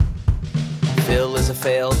Phil is a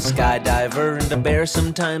failed skydiver, and a bear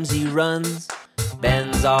sometimes he runs.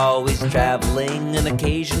 Ben's always traveling, an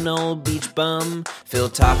occasional beach bum. Phil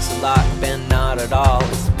talks a lot, Ben not at all.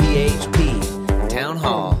 It's PHP Town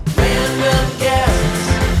Hall. Random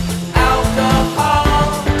guests,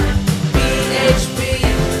 alcohol. PHP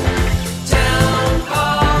Town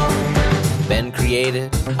Hall. Ben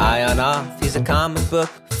created Ion Off, he's a comic book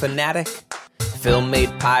fanatic. Phil made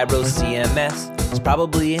Pyro CMS, he's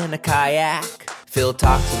probably in a kayak. Phil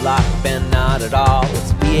talks a lot, Ben not at all.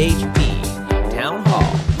 It's PHP Town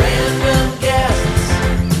Hall. Random guests,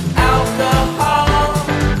 alcohol.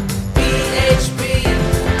 PHP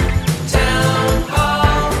Town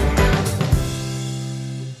Hall.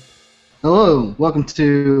 Hello, welcome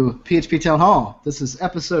to PHP Town Hall. This is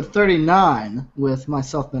episode 39 with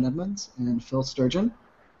myself, Ben Edmonds, and Phil Sturgeon.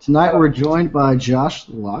 Tonight we're joined by Josh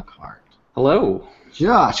Lockhart. Hello.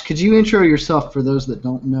 Josh, could you intro yourself for those that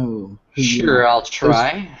don't know who you are? Sure, I'll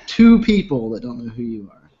try. There's two people that don't know who you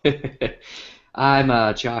are.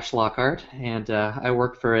 I'm Josh Lockhart, and I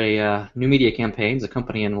work for a new media campaigns, a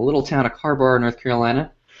company in the little town of Carbar, North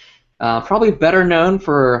Carolina. Probably better known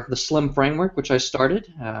for the Slim framework, which I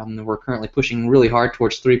started. We're currently pushing really hard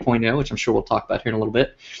towards 3.0, which I'm sure we'll talk about here in a little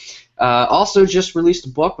bit. Also just released a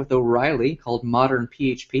book with O'Reilly called Modern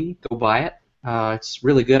PHP. Go buy it. It's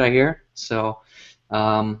really good, I hear. So,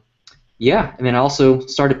 yeah, and then I also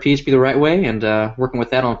started PHP the Right Way and working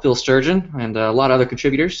with that on Phil Sturgeon and a lot of other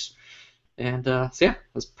contributors. And so, yeah,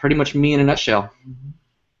 that's pretty much me in a nutshell.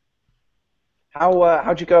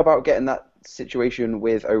 How'd you go about getting that situation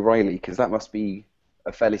with O'Reilly? Because that must be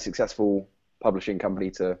a fairly successful publishing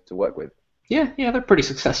company to work with. Yeah, they're pretty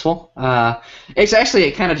successful.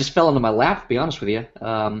 It kind of just fell into my lap, to be honest with you.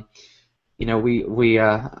 We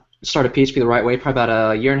started PHP the Right Way probably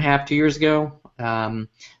about a year and a half, 2 years ago.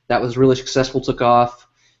 That was really successful, took off.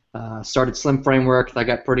 Started Slim Framework, that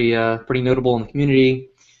got pretty notable in the community.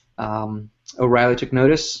 O'Reilly took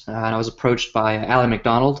notice, and I was approached by Allie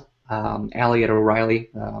McDonald, Allie at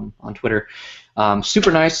O'Reilly on Twitter.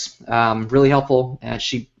 Super nice, really helpful, and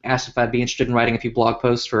she asked if I'd be interested in writing a few blog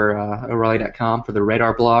posts for O'Reilly.com for the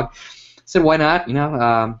Radar blog. I said, why not,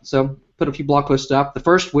 so put a few blog posts up. The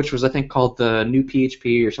first, which was I think called the New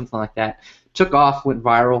PHP or something like that, took off, went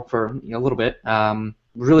viral for a little bit.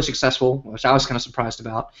 Really successful, which I was kind of surprised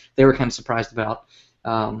about. They were kind of surprised about.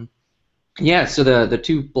 So the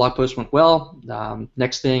two blog posts went well.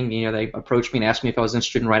 Next thing, they approached me and asked me if I was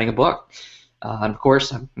interested in writing a book. And of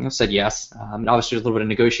course, I said yes. Obviously, there's a little bit of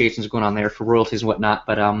negotiations going on there for royalties and whatnot.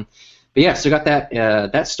 But yeah, so got that.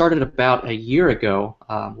 That started about a year ago,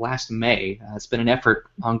 last May. It's been an effort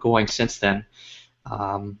ongoing since then.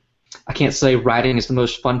 I can't say writing is the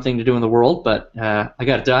most fun thing to do in the world, but I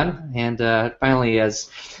got it done, and finally, I'm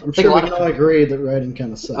sure we can all agree that writing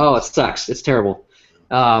kind of sucks. Oh, it sucks. It's terrible.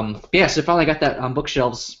 So finally got that on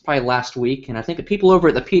bookshelves probably last week, and I think the people over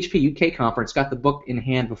at the PHP UK conference got the book in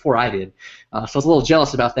hand before I did, so I was a little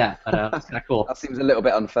jealous about that, but it's kind of cool. That seems a little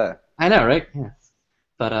bit unfair. I know, right? Yeah.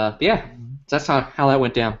 But yeah, that's how that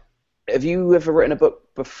went down. Have you ever written a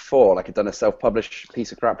book before, like done a self-published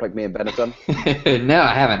piece of crap like me and Ben have done? No,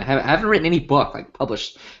 I haven't. I haven't written any book like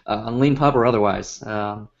published on LeanPub or otherwise.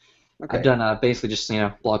 Okay. I've done basically just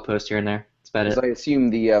blog posts here and there. That's about it. I assume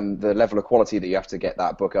the level of quality that you have to get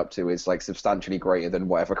that book up to is like substantially greater than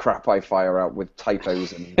whatever crap I fire out with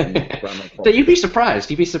typos and grammar. So you'd be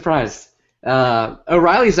surprised.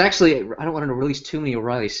 O'Reilly's actually, I don't want to release too many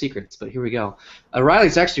O'Reilly secrets, but here we go.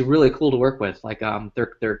 O'Reilly's actually really cool to work with. Like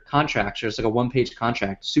their contracts, there's like a one-page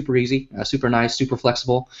contract, super easy, super nice, super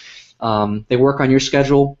flexible. They work on your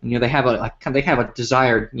schedule. They have a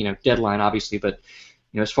desired deadline, obviously, but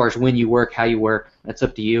as far as when you work, how you work, that's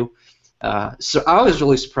up to you. So I was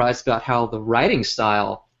really surprised about how the writing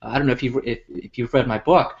style. I don't know if you've read my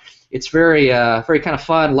book. It's very kind of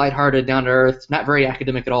fun, lighthearted, down to earth, not very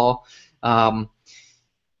academic at all.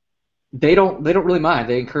 They don't really mind.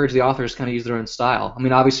 They encourage the authors to kind of use their own style. I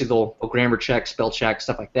mean, obviously they'll grammar check, spell check,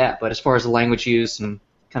 stuff like that. But as far as the language use and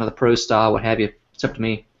kind of the prose style, what have you, it's up to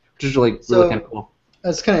me, which is really kind of cool.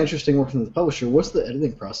 That's kind of interesting working with the publisher. What's the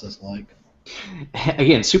editing process like?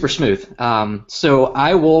 Again, super smooth. So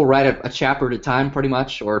I will write a chapter at a time, pretty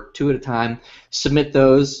much, or two at a time. Submit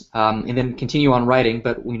those, and then continue on writing.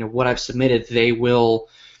 But what I've submitted, they will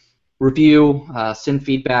review, send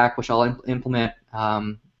feedback, which I'll implement,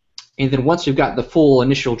 and then once we've got the full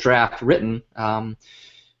initial draft written,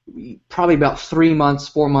 probably about 3 months,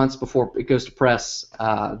 4 months before it goes to press,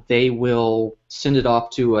 they will send it off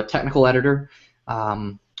to a technical editor,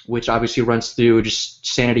 which obviously runs through, just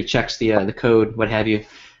sanity checks the code, what have you.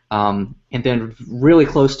 And then really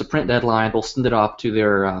close to print deadline, they'll send it off to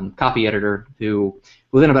their copy editor, who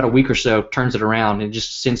within about a week or so turns it around and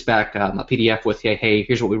just sends back a PDF with, hey,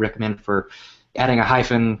 here's what we recommend for adding a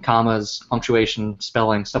hyphen, commas, punctuation,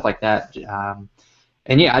 spelling, stuff like that.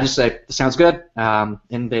 And yeah, I just say, sounds good,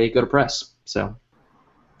 and they go to press. So.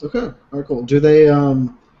 Okay, all right, cool. Do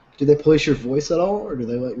they police your voice at all, or do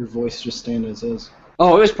they let your voice just stand as is?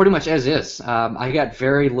 Oh, it was pretty much as is. I got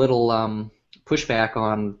very little pushback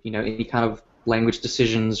on any kind of language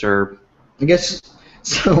decisions or. I guess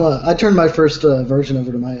so. I turned my first version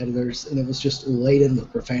over to my editors, and it was just laden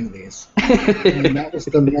with profanities. And that was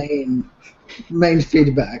the main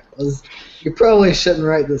feedback. Was you probably shouldn't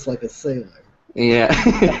write this like a sailor. Yeah,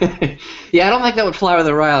 yeah. I don't think that would fly with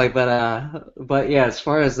O'Reilly, but yeah, as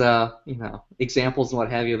far as examples and what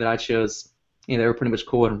have you that I chose, they were pretty much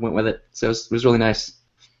cool and went with it. So it was really nice.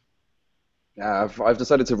 Yeah, I've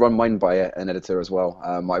decided to run mine by an editor as well.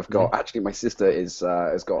 I've got actually my sister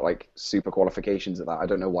has got like super qualifications at that. I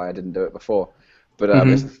don't know why I didn't do it before, but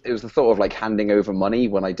it was the thought of like handing over money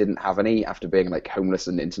when I didn't have any after being like homeless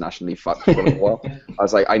and internationally fucked for a little while. I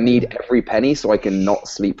was like, I need every penny so I can not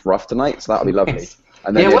sleep rough tonight. So that'll be lovely.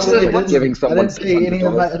 And then giving someone. I didn't see any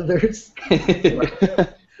of my editors.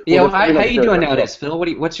 Yeah, how are you doing nowadays, Phil?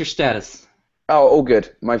 What's your status? Oh, all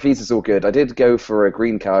good. My visa's all good. I did go for a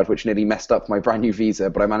green card, which nearly messed up my brand new visa,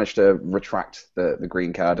 but I managed to retract the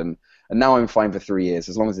green card, and now I'm fine for 3 years.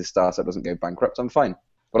 As long as this startup doesn't go bankrupt, I'm fine.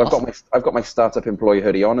 But awesome. I've got my startup employee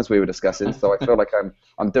hoodie on, as we were discussing, so I feel like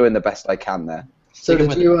I'm doing the best I can there. So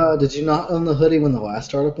did you not own the hoodie when the last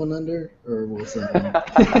startup went under, or was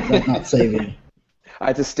that not saving? I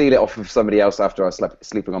had to steal it off of somebody else after I was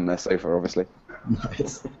sleeping on their sofa, obviously.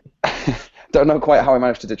 Nice. Don't know quite how I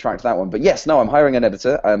managed to detract that one, but yes, no, I'm hiring an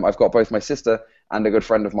editor. I've got both my sister and a good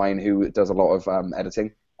friend of mine who does a lot of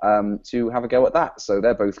editing to have a go at that. So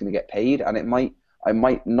they're both going to get paid, and I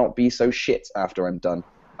might not be so shit after I'm done.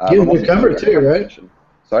 New cover too, right?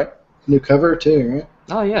 Sorry? New cover too, right?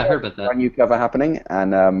 Oh yeah, I heard about that. A new cover happening,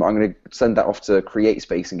 and I'm going to send that off to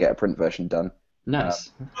CreateSpace and get a print version done. Nice.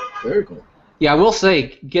 Very cool. Yeah, I will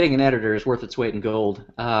say getting an editor is worth its weight in gold.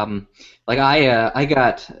 Like I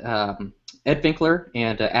got Ed Finkler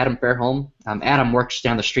and Adam Fairholm. Adam works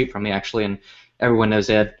down the street from me actually, and everyone knows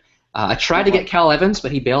Ed. I tried to get Cal Evans,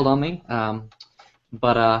 but he bailed on me.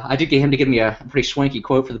 But I did get him to give me a pretty swanky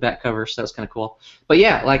quote for the back cover, so that was kind of cool. But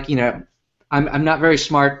yeah, like I'm not very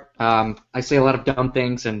smart. I say a lot of dumb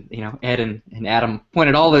things, and Ed and Adam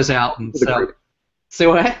pointed all those out. And so, say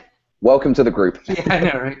what? Welcome to the group. Yeah, I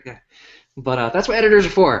know, right? Yeah. But that's what editors are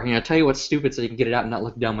for. Tell you what's stupid so you can get it out and not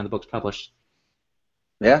look dumb when the book's published.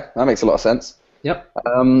 Yeah, that makes a lot of sense. Yep.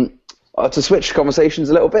 To switch conversations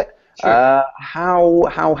a little bit, sure.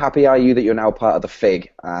 How happy are you that you're now part of the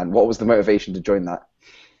FIG, and what was the motivation to join that?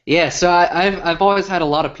 Yeah, so I've always had a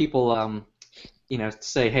lot of people,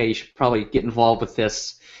 say, hey, you should probably get involved with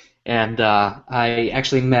this, and I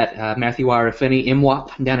actually met Matthew Arafini,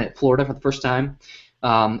 MWAP, down at Florida for the first time,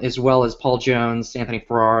 as well as Paul Jones, Anthony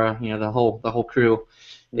Ferrara, the whole crew,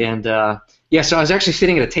 and so I was actually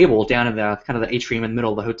sitting at a table down in the kind of the atrium in the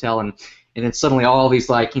middle of the hotel, and then suddenly all these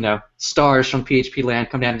stars from PHP land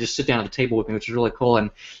come down and just sit down at the table with me, which was really cool, and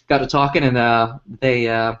got to talking, and they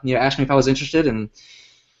asked me if I was interested, and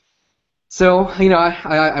so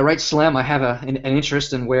I write SLEM. I have an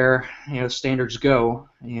interest in where standards go,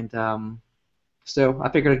 and so I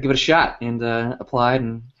figured I'd give it a shot, and applied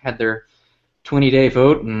and had their 20-day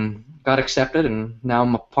vote and got accepted, and now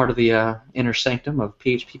I'm a part of the inner sanctum of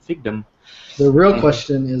PHP Figdom. The real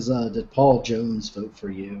question is, did Paul Jones vote for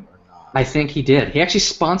you or not? I think he did. He actually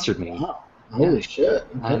sponsored me. Wow. Holy shit.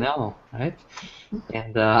 Okay. I know, right?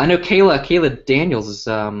 And I know Kayla Daniels is,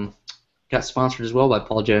 got sponsored as well by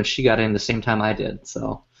Paul Jones. She got in the same time I did.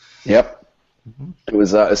 So. Yep. Mm-hmm. It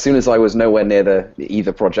was as soon as I was nowhere near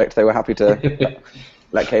either project, they were happy to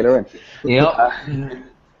let Kayla in. Yep.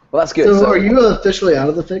 Well, that's good. So are you officially out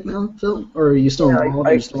of the FIG now, Phil? Or are you still involved?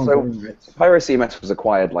 Pyro CMS was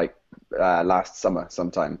acquired last summer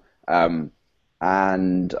sometime,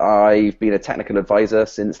 and I've been a technical advisor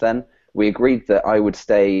since then. We agreed that I would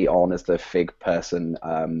stay on as the FIG person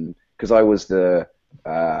because I was the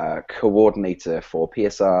coordinator for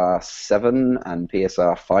PSR 7 and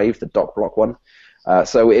PSR 5, the doc block one.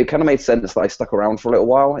 So it kind of made sense that I stuck around for a little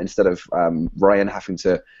while instead of Ryan having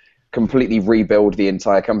to completely rebuild the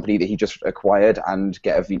entire company that he just acquired and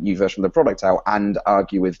get a new version of the product out and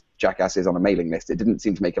argue with jackasses on a mailing list. It didn't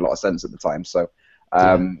seem to make a lot of sense at the time. So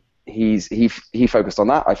he focused on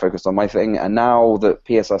that. I focused on my thing. And now that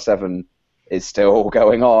PSR 7 is still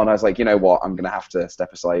going on, I was like, you know what? I'm going to have to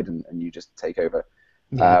step aside and you just take over.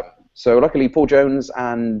 Yeah. So luckily, Paul Jones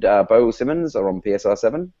and Bo Simmons are on PSR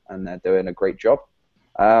 7, and they're doing a great job.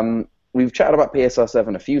 We've chatted about PSR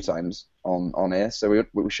 7 a few times on here, so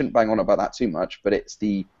we shouldn't bang on about that too much. But it's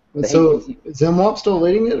the so is MWAP still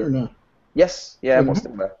leading it or no? Yes, yeah, what's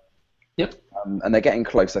still there? Yep. And they're getting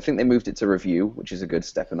close. I think they moved it to review, which is a good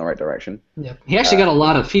step in the right direction. Yep. He actually got a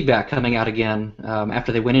lot of feedback coming out again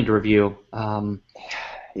after they went into review.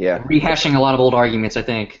 Yeah. Rehashing a lot of old arguments, I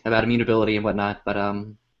think, about immutability and whatnot. But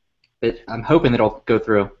I'm hoping it'll go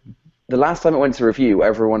through. The last time it went to review,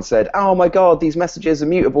 everyone said, "Oh my God, these messages are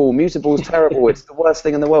mutable. Mutable is terrible. It's the worst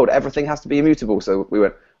thing in the world. Everything has to be immutable." So we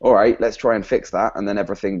went, "All right, let's try and fix that." And then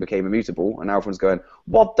everything became immutable. And now everyone's going,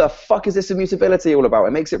 "What the fuck is this immutability all about?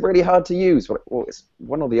 It makes it really hard to use." Well, it's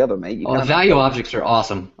one or the other, mate. The value objects are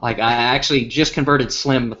awesome. Like I actually just converted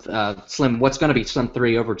Slim, what's going to be Slim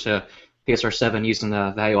 3 over to PSR 7 using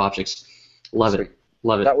the value objects. Love it.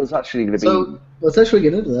 Love it. That was actually going to be. So let's actually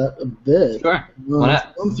get into that a bit. Sure. Why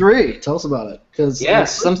not? Slim 3, tell us about it.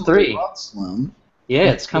 Yes, Slim 3. Slim.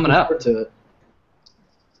 Yeah, it's coming up. To it.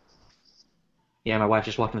 Yeah, my wife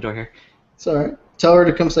just walked in the door here. It's all right. Tell her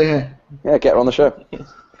to come say hey. Yeah, get her on the show.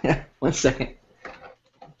 1 second.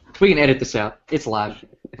 We can edit this out. It's live.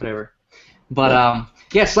 Whatever. But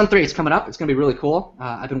yeah, Slim 3 is coming up. It's going to be really cool.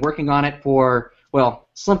 I've been working on it for, well,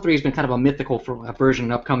 Slim 3 has been kind of a mythical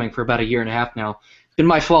version upcoming for about a year and a half now. It's been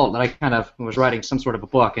my fault that I kind of was writing some sort of a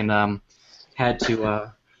book and had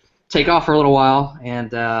to take off for a little while. And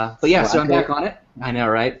but yeah, so I'm back on it. I know,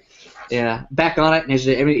 right? Yeah, back on it. And as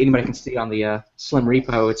anybody can see on the Slim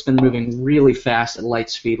repo, it's been moving really fast at light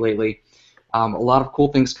speed lately. A lot of cool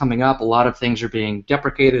things coming up. A lot of things are being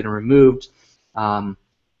deprecated and removed.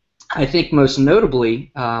 I think most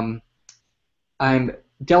notably, I'm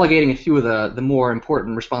delegating a few of the more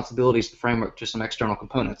important responsibilities of the framework to some external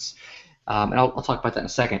components. And I'll talk about that in a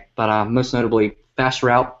second. But most notably,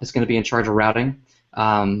 FastRoute is going to be in charge of routing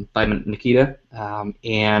by Nikita.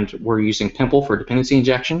 And we're using Pimple for dependency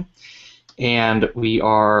injection. And we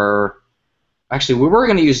were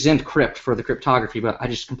going to use XendCrypt for the cryptography, but I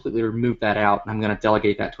just completely removed that out, and I'm going to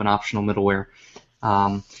delegate that to an optional middleware.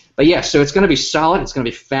 But yeah, so it's going to be solid, it's going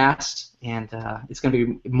to be fast, and it's going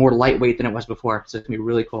to be more lightweight than it was before, so it's going to be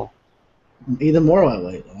really cool. Even more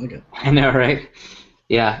lightweight, I like it. I know, right?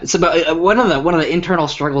 Yeah, it's about one of the internal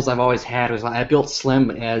struggles I've always had was I built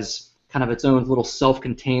Slim as kind of its own little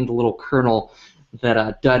self-contained little kernel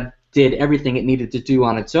that did everything it needed to do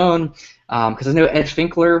on its own. Because I know Ed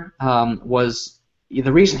Finkler was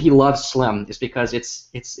the reason he loves Slim is because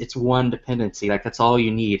it's one dependency. Like that's all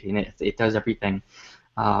you need, and it does everything.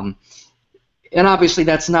 And obviously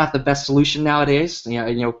that's not the best solution nowadays. You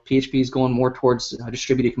know, PHP is going more towards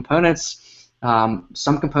distributed components.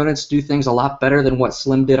 Some components do things a lot better than what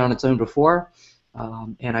Slim did on its own before.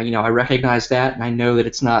 And I recognize that, and I know that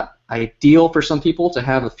it's not ideal for some people to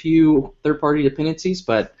have a few third-party dependencies,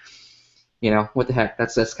 but what the heck?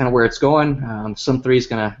 That's kind of where it's going. Slim 3 is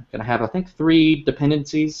gonna have, I think, 3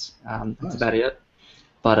 dependencies. That's Nice. about it.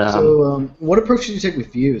 But So what approach did you take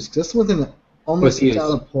with views? Because that's one thing that almost With seems out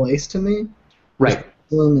views. of place to me. right.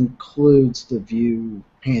 Slim includes the view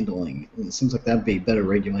handling, and it seems like that'd be better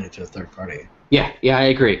regulated to a third party. Yeah, I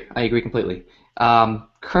agree. I agree completely.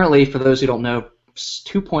 Currently, for those who don't know,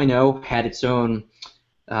 2.0 had its own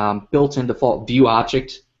built-in default view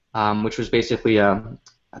object, which was basically a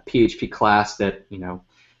PHP class that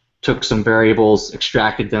took some variables,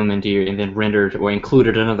 extracted them and then rendered or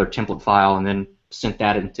included another template file, and then sent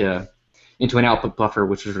that into an output buffer,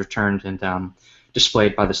 which was returned and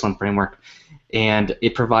displayed by the Slim framework. And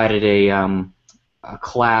it provided a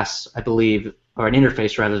class, I believe, or an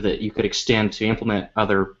interface rather, that you could extend to implement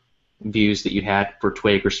other views that you had for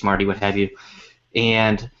Twig or Smarty, what have you.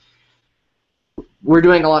 And we're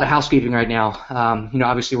doing a lot of housekeeping right now.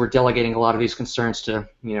 Obviously we're delegating a lot of these concerns to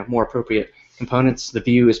more appropriate components. The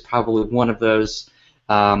view is probably one of those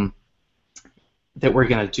that we're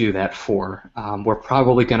going to do that for. We're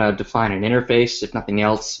probably going to define an interface, if nothing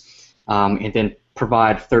else, and then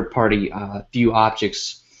provide third-party view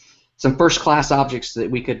objects, some first-class objects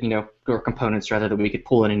that we could, or components rather, that we could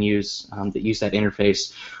pull in and use that use that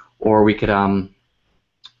interface, or we could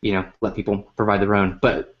let people provide their own.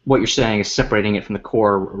 But what you're saying is separating it from the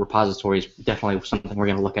core repository is definitely something we're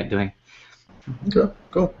going to look at doing. Okay,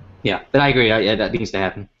 cool. Yeah, but I agree. Yeah, that needs to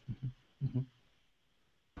happen.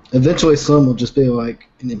 Eventually, Slim will just be like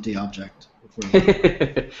an empty object.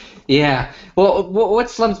 Yeah. Well, what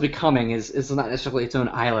Slim's becoming is not necessarily its own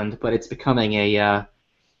island, but it's becoming a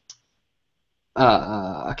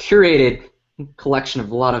curated collection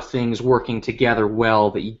of a lot of things working together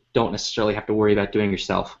well that you don't necessarily have to worry about doing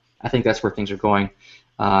yourself. I think that's where things are going.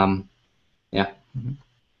 Yeah.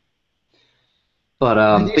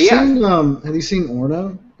 Have you seen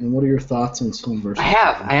Orno? And what are your thoughts on Slim versus? I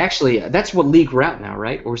have. I actually. That's what League Route now,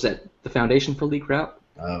 right? Or is that the foundation for League Route?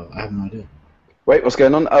 Oh, I have no idea. Wait, what's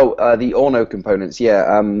going on? Oh, the Orno components.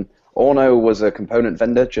 Yeah, Orno was a component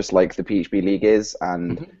vendor, just like the PHP League is,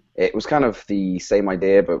 and it was kind of the same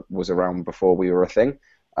idea, but was around before we were a thing.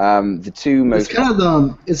 The two most. It's kind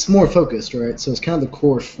of it's more focused, right? So it's kind of the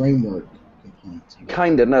core framework components.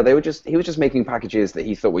 Kind of no, he was just making packages that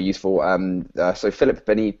he thought were useful. So Philip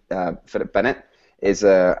Bennett is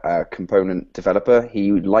a component developer.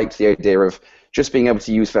 He liked the idea of just being able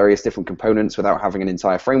to use various different components without having an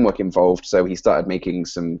entire framework involved, so he started making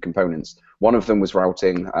some components. One of them was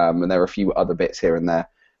routing, and there are a few other bits here and there.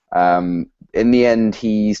 In the end,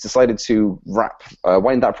 he's decided to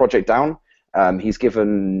wind that project down. He's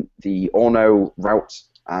given the Orno route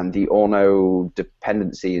and the Orno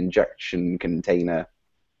dependency injection container,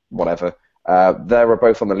 whatever. They are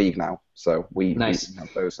both on the League now, so we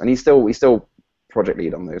have those. And he's still project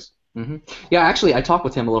lead on those. Yeah, actually, I talked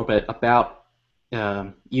with him a little bit about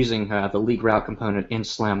using the League Route component in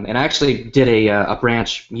Slim, and I actually did a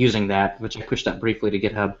branch using that, which I pushed up briefly to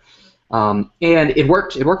GitHub, and it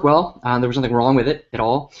worked. It worked well. There was nothing wrong with it at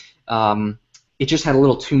all. It just had a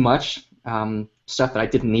little too much stuff that I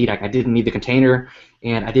didn't need. I didn't need the container,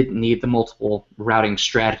 and I didn't need the multiple routing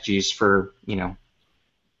strategies for how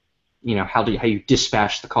you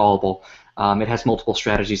dispatch the callable. It has multiple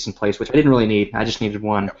strategies in place, which I didn't really need. I just needed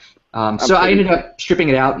one. So I ended up stripping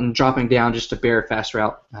it out and dropping down just to bare fast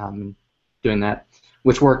route, doing that,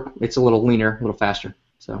 which worked. It's a little leaner, a little faster.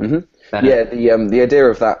 So yeah, the idea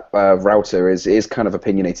of that router is kind of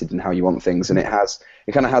opinionated in how you want things, and it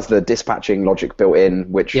kind of has the dispatching logic built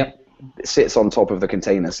in, which sits on top of the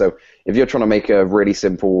container. So if you're trying to make a really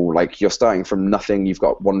simple, like you're starting from nothing, you've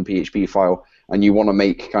got one PHP file, and you want to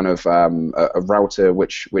make kind of a router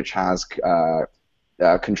which has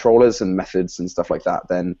controllers and methods and stuff like that,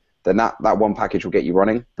 then that one package will get you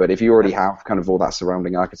running. But if you already have kind of all that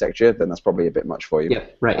surrounding architecture, then that's probably a bit much for you. Yeah,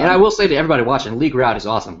 right. And I will say to everybody watching, League Route is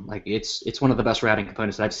awesome. Like it's one of the best routing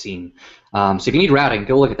components that I've seen. So if you need routing,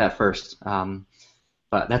 go look at that first.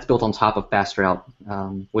 But that's built on top of Fast Route,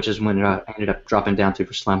 which is when I ended up dropping down to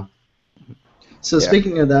for Slim. So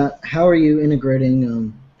speaking of that, how are you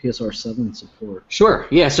integrating PSR 7 support? Sure.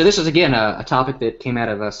 Yeah. So this is again a topic that came out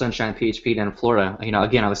of Sunshine PHP down in Florida.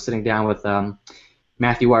 Again, I was sitting down with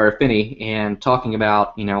Matthew Wire-Finney and talking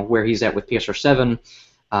about where he's at with PSR 7.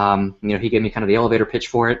 He gave me kind of the elevator pitch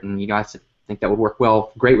for it, and I think that would work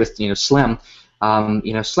great with Slim. Slim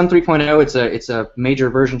 3.0, it's a major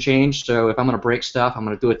version change. So if I'm going to break stuff, I'm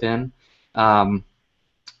going to do it then.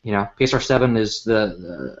 PSR 7 is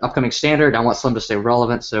the upcoming standard. I want Slim to stay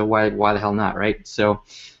relevant, so why the hell not, right? So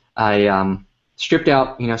I stripped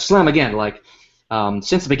out, Slim again,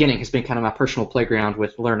 since the beginning has been kind of my personal playground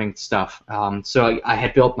with learning stuff. So I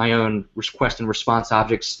had built my own request and response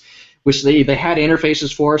objects, which they had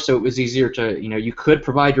interfaces for, so it was easier to, you could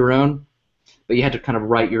provide your own, but you had to kind of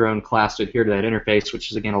write your own class to adhere to that interface, which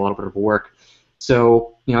is, again, a little bit of work.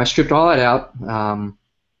 So, I stripped all that out,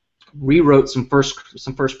 rewrote some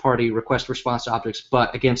first-party request response objects,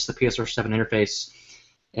 but against the PSR 7 interface,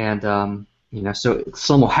 and so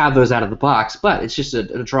Slim will have those out of the box, but it's just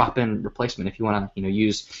a drop-in replacement if you want to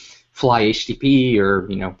use Fly HTTP or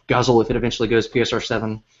Guzzle if it eventually goes PSR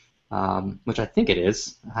 7, which I think it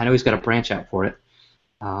is. I know he's got a branch out for it.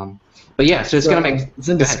 But yeah, so it's going to make... It's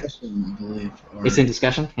in discussion, I believe. It's in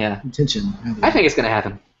discussion? Yeah. Intention. I think it's going to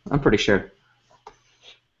happen. I'm pretty sure.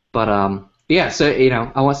 But, yeah, so,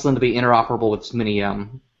 I want Slim to be interoperable with as many,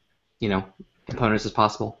 components as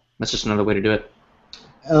possible. That's just another way to do it.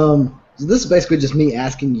 So this is basically just me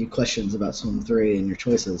asking you questions about Slim 3 and your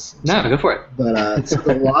choices. No, go for it. But so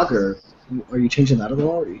the logger, are you changing that at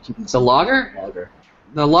all, or are you keeping the logger? Logger.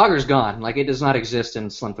 The logger's gone. It does not exist in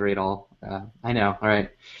Slim 3 at all. I know. All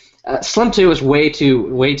right. Slim 2 is way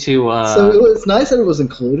too. So it was nice that it was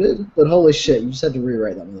included, but holy shit, you just had to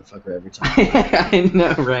rewrite that motherfucker every time. I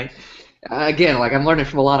know, right? Again, I'm learning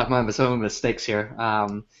from a lot of my own mistakes here.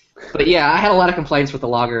 But yeah, I had a lot of complaints with the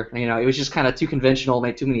logger. It was just kind of too conventional,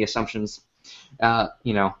 made too many assumptions.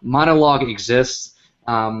 Monolog exists,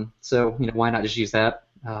 so why not just use that?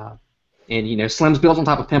 And Slim's built on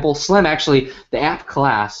top of Pimple. Slim actually, the app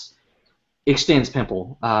class extends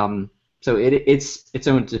Pimple. So it's its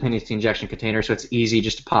own dependency injection container, so it's easy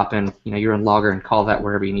just to pop in, your own logger and call that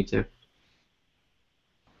wherever you need to.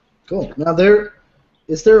 Cool. Now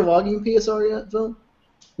is there a logging PSR yet, Phil?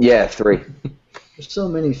 Yeah, 3. There's so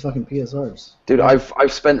many fucking PSRs. Dude, I've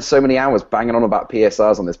spent so many hours banging on about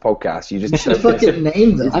PSRs on this podcast. You just fucking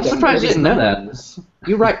name them. I'm surprised you didn't know that.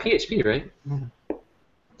 You write PHP, right?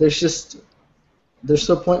 There's just they're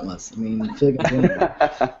so pointless. I mean, Fig and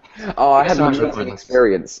Blender. Oh, I It's had an not so amazing pointless.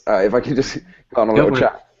 experience. If I could just go on a Go little for it.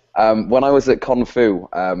 chat. When I was at Confu,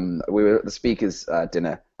 we were at the speakers'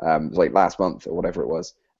 dinner, it was like last month or whatever it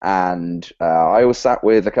was, and I was sat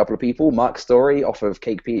with a couple of people. Mark Story off of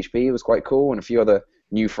Cake PHP was quite cool, and a few other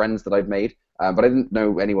new friends that I'd made, but I didn't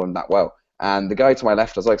know anyone that well. And the guy to my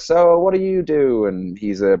left, I was like, "So, what do you do?" And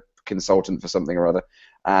he's a consultant for something or other,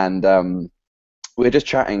 and we were just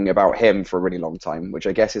chatting about him for a really long time, which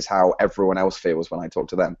I guess is how everyone else feels when I talk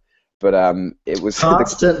to them. But it was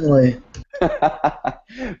Constantly.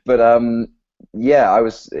 but yeah, I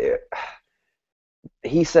was.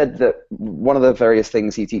 He said that one of the various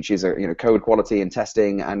things he teaches are, code quality and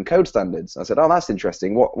testing and code standards. I said, oh, that's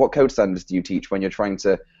interesting. What code standards do you teach when you're trying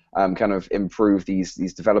to kind of improve these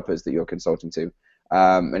developers that you're consulting to?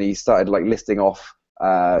 And he started like listing off.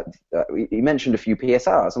 He mentioned a few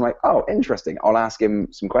PSRs. I'm like, oh, interesting. I'll ask him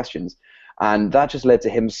some questions. And that just led to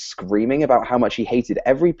him screaming about how much he hated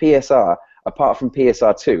every PSR apart from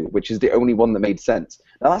PSR2, which is the only one that made sense.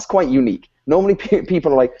 Now, that's quite unique. Normally,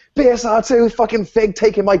 people are like, PSR2, fucking Fig,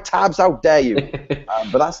 taking my tabs, how dare you?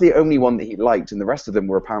 But that's the only one that he liked, and the rest of them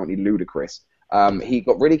were apparently ludicrous. He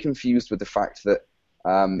got really confused with the fact that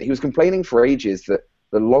he was complaining for ages that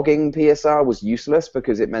the logging PSR was useless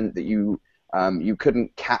because it meant that you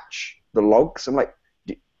couldn't catch the logs. I'm like,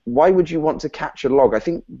 why would you want to catch a log? I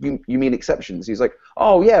think you mean exceptions. He's like,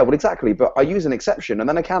 oh, yeah, well, exactly, but I use an exception, and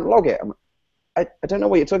then I can't log it. I don't know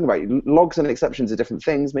what you're talking about. Logs and exceptions are different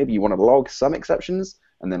things. Maybe you want to log some exceptions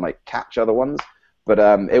and then like catch other ones. But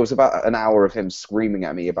it was about an hour of him screaming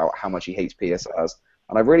at me about how much he hates PSRs.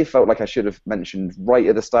 And I really felt like I should have mentioned right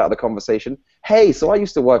at the start of the conversation, hey, so I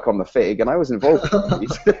used to work on the Fig and I was involved in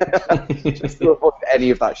these. Just to avoid any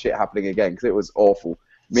of that shit happening again because it was awful.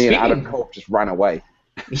 Me and Adam Kolb just ran away.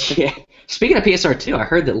 Yeah. Speaking of PSR2, I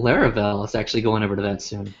heard that Laravel is actually going over to that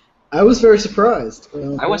soon. I was very surprised.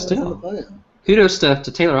 I was that too. on the plan. Kudos to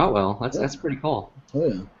Taylor Otwell. That's pretty cool. Oh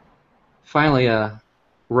yeah. Finally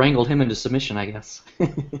wrangled him into submission, I guess.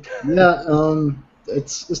 Yeah,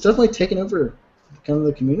 it's definitely taken over kind of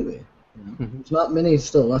the community. There's not many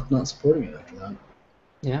still left not supporting it after that.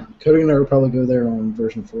 Yeah. Coding and I will probably go there on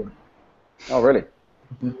version 4. Oh, really?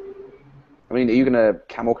 Yeah. I mean, are you going to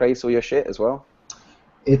camel case all your shit as well?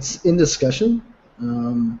 It's in discussion.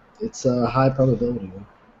 It's a high probability.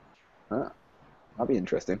 That'd be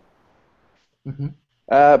interesting. Mm-hmm.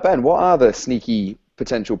 Ben, what are the sneaky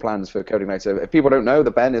potential plans for CodingNighter? If people don't know,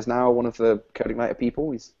 that Ben is now one of the CodingNighter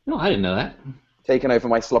people. He's No, I didn't know that. taken over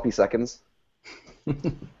my sloppy seconds.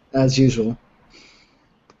 As usual.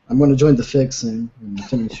 I'm going to join the Fig soon and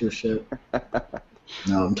finish your shit.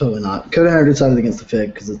 No, I'm totally not. CodingNighter decided against the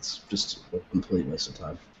Fig because it's just a complete waste of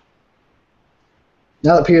time.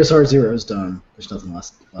 Now that PSR 0 is done, there's nothing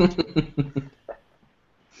left.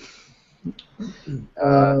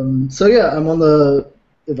 So yeah, I'm on the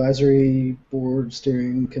advisory board,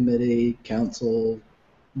 steering committee, council.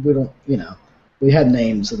 We don't, we had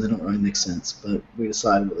names and they don't really make sense, but we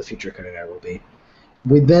decided what the future of CodingNighter will be.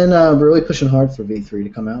 We've been really pushing hard for V3 to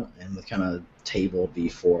come out, and we kind of tabled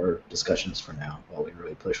V4 discussions for now while we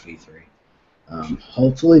really push V3.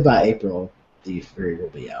 Hopefully by April, V3 will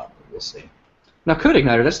be out, but we'll see. Now,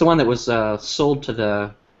 CodingNighter, that's the one that was sold to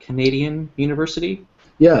the Canadian University?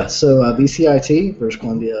 Yeah, so BCIT, British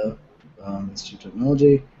Columbia Institute of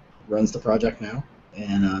Technology, runs the project now,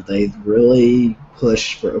 and they really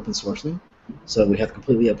push for open sourcing. So we have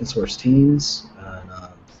completely open source teams, and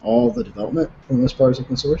all the development, for the most part, is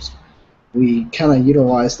open source. We kind of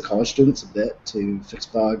utilize the college students a bit to fix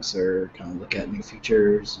bugs or kind of look at new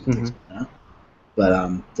features and things like that.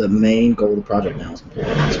 But the main goal of the project now is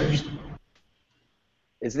completely open source.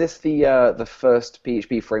 Is this the first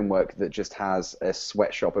PHP framework that just has a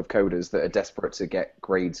sweatshop of coders that are desperate to get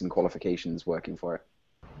grades and qualifications working for it?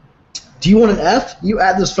 Do you want an F? You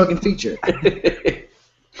add this fucking feature.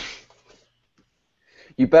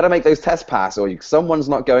 You better make those tests pass, or someone's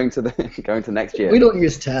not going to next year. We don't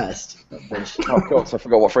use test. Oh, of course, I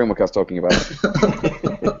forgot what framework I was talking about.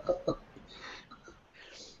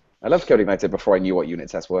 I loved CodingNighter before I knew what unit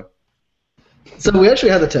tests were. So we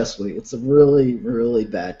actually have a test suite. It's a really, really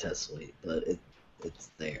bad test suite, but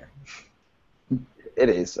it's there. It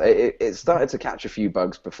is. It started to catch a few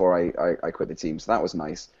bugs before I quit the team, so that was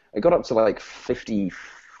nice. It got up to like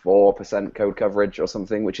 54% code coverage or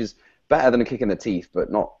something, which is better than a kick in the teeth,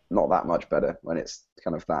 but not that much better when it's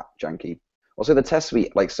kind of that janky. Also, the test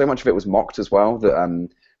suite, like so much of it was mocked as well, that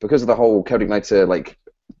because of the whole CodingNighter, like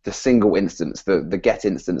the single instance, the get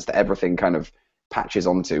instance that everything kind of patches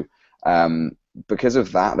onto. Because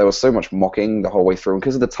of that, there was so much mocking the whole way through, and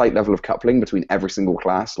because of the tight level of coupling between every single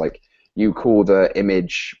class, like you call the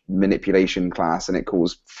image manipulation class and it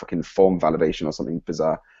calls fucking form validation or something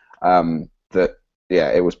bizarre.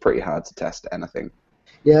 It was pretty hard to test anything.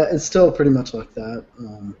 Yeah, it's still pretty much like that.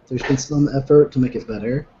 There's been some effort to make it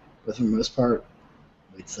better, but for the most part,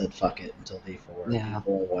 we said fuck it until V4. Yeah.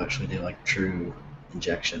 V4 will actually do like true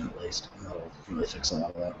injection at least, and that'll really fix a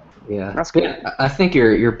lot of that. Yeah, That's good. Yeah, I think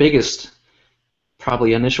your biggest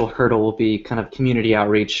probably initial hurdle will be kind of community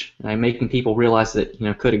outreach and making people realize that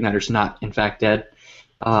CodeIgniter's not in fact dead.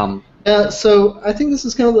 Yeah, so I think this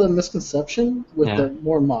is kind of the misconception with Yeah. the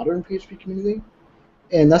more modern PHP community,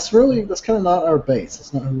 and that's kind of not our base.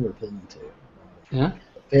 That's not who we're appealing to. Yeah.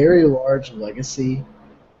 Very large legacy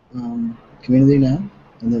community now,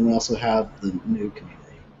 and then we also have the new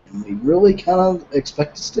community, and we really kind of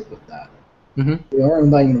expect to stick with that. Mm-hmm. We are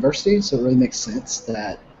owned by a university, so it really makes sense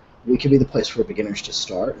that we could be the place for beginners to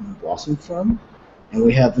start and blossom from, and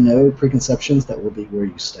we have no preconceptions that will be where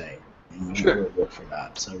you stay, and we Sure. really work for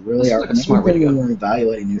that. So really, That's our like a smart main way to thing go. when we're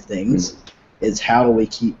evaluating new things is how do we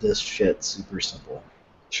keep this shit super simple,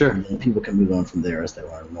 Sure. and then people can move on from there as they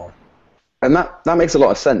learn more. And that makes a lot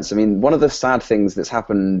of sense. I mean, one of the sad things that's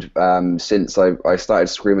happened since I started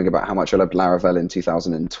screaming about how much I loved Laravel in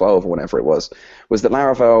 2012 or whenever it was that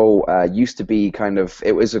Laravel used to be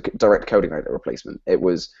it was a direct CodeIgniter replacement. It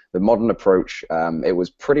was the modern approach. It was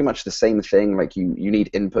pretty much the same thing. Like you need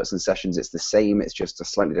inputs and sessions. It's the same. It's just a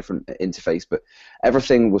slightly different interface. But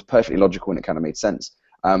everything was perfectly logical and it kind of made sense.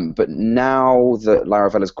 But now that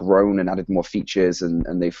Laravel has grown and added more features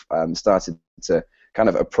and they've started to kind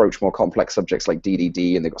of approach more complex subjects like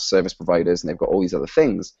DDD, and they've got service providers, and they've got all these other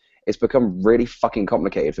things, it's become really fucking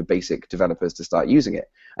complicated for basic developers to start using it.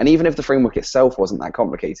 And even if the framework itself wasn't that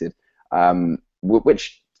complicated,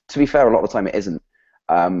 which, to be fair, a lot of the time it isn't,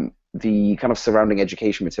 the kind of surrounding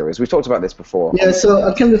education materials, we've talked about this before. Yeah, so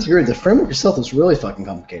I kind of disagree. The framework itself is really fucking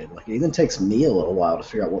complicated. Like, it even takes me a little while to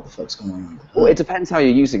figure out what the fuck's going on. Well, it depends how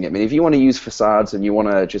you're using it. I mean, if you want to use facades and you want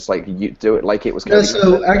to just do it like it was No,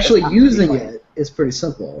 so actually using it is pretty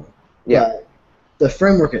simple. Yeah. But the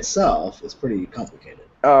framework itself is pretty complicated.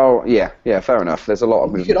 Oh, yeah, fair enough. There's a lot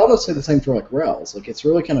of You movement. could almost say the same for like Rails. Like, it's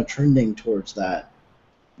really kind of trending towards that,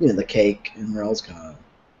 the cake and Rails kind of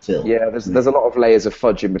feel. Yeah, there's a lot of layers of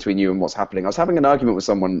fudge in between you and what's happening. I was having an argument with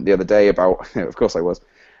someone the other day about, of course I was,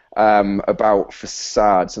 about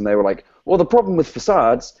facades, and they were like, well, the problem with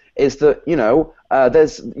facades is that,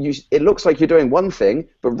 it looks like you're doing one thing,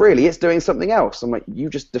 but really it's doing something else. I'm like, you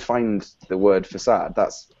just defined the word facade.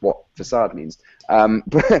 That's what facade means.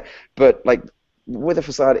 But like, with a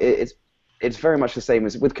facade, it's very much the same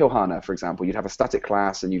as with Kohana, for example. You'd have a static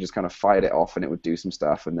class, and you just kind of fired it off, and it would do some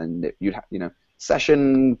stuff, and then you'd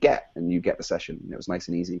session get, and you get the session. And it was nice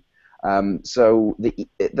and easy. So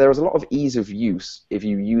there is a lot of ease of use if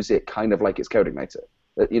you use it kind of like it's CodeIgniter.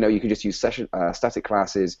 You can just use static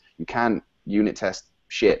classes. You can't unit test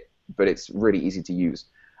shit, but it's really easy to use.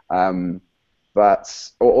 Or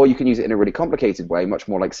you can use it in a really complicated way, much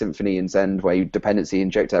more like Symfony and Zend, where you dependency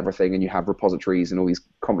inject everything and you have repositories and all these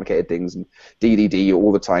complicated things and DDD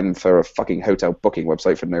all the time for a fucking hotel booking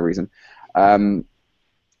website for no reason.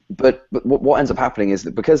 But what ends up happening is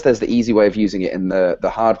that because there's the easy way of using it and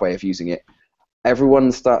the hard way of using it,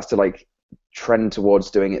 everyone starts to trend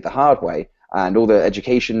towards doing it the hard way. And all the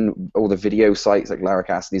education, all the video sites like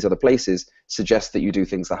Laracast and these other places suggest that you do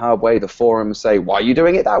things the hard way. The forums say, why are you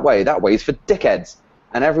doing it that way? That way's for dickheads.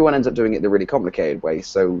 And everyone ends up doing it the really complicated way.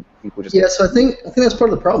 So people just... Yeah, so I think that's part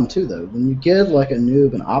of the problem too, though. When you give a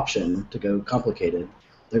noob an option to go complicated,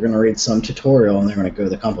 they're going to read some tutorial and they're going to go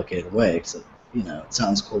the complicated way because it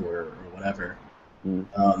sounds cooler or whatever.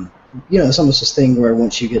 It's almost this thing where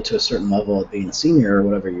once you get to a certain level of being a senior or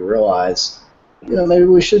whatever, you realize, maybe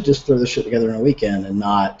we should just throw this shit together in a weekend and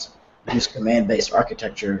not use command-based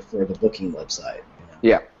architecture for the booking website.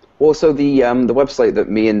 Yeah. Also, the website that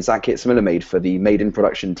me and Zach Hitzmiller made for the Made in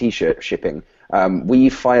Production T-shirt shipping, we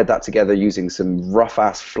fired that together using some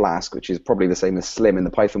rough-ass Flask, which is probably the same as Slim in the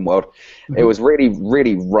Python world. Mm-hmm. It was really,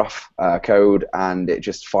 really rough code, and it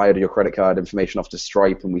just fired your credit card information off to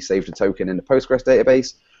Stripe, and we saved a token in the Postgres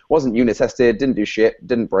database. Wasn't unit tested, didn't do shit,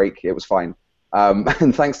 didn't break, it was fine.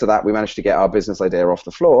 And thanks to that, we managed to get our business idea off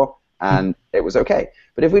the floor, and it was okay.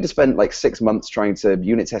 But if we'd have spent 6 months trying to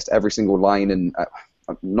unit test every single line, and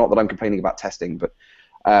not that I'm complaining about testing, but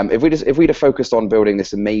if we'd have focused on building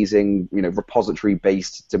this amazing,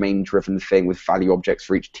 repository-based, domain-driven thing with value objects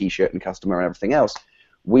for each T-shirt and customer and everything else,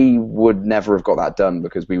 we would never have got that done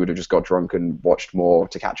because we would have just got drunk and watched more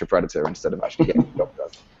To Catch a Predator instead of actually getting the job done.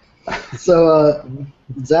 So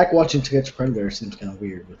Zach watching To Catch a Predator seems kind of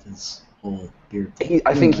weird with his whole beard.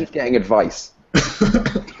 I think he's getting advice.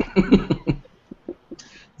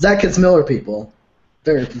 Zach Kitzmiller, people.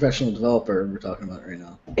 Very professional developer we're talking about right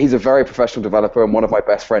now. He's a very professional developer and one of my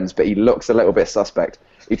best friends, but he looks a little bit suspect.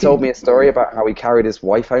 He told me a story about how he carried his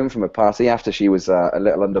wife home from a party after she was a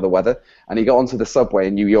little under the weather, and he got onto the subway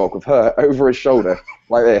in New York with her over his shoulder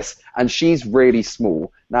like this, and she's really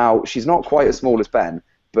small. Now, she's not quite as small as Ben,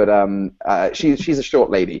 but she's a short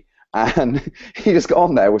lady, and he just got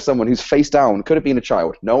on there with someone who's face down, could have been a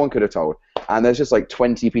child, no one could have told, and there's just like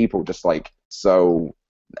 20 people just like, so...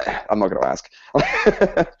 I'm not going to ask.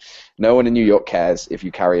 No one in New York cares if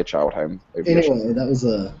you carry a child home. Anyway, that was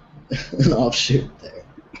an offshoot there.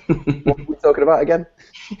 What were we talking about again?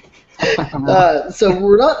 So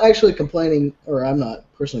we're not actually complaining, or I'm not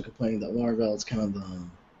personally complaining that Laravel is kind of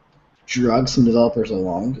drug some developers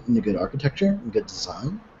along in the good architecture and good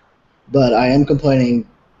design. But I am complaining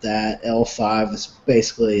that L5 is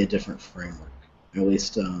basically a different framework, at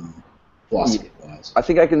least philosophy-wise. I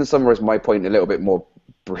think I can summarize my point a little bit more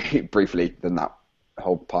briefly than that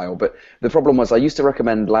whole pile. But the problem was I used to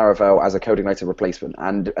recommend Laravel as a CodeIgniter replacement,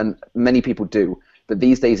 and many people do, but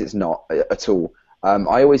these days it's not at all.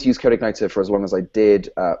 I always used CodeIgniter for as long as I did,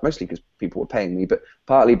 mostly because people were paying me, but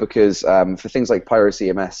partly because for things like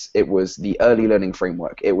PyroCMS, it was the early learning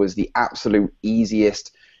framework. It was the absolute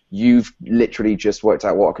easiest. You've literally just worked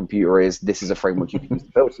out what a computer is. This is a framework you can use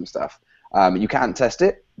to build some stuff. You can't test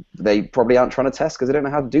it. They probably aren't trying to test because they don't know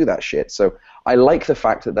how to do that shit. So I like the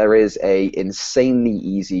fact that there is a insanely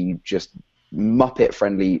easy, just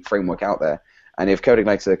Muppet-friendly framework out there. And if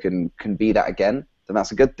CodeIgniter can be that again, then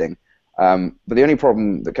that's a good thing. But the only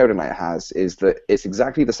problem that CodeIgniter has is that it's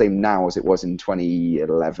exactly the same now as it was in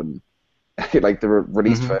 2011. Like the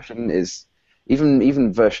released version is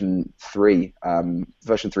even version 3.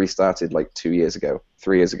 Version 3 started like 3 years ago,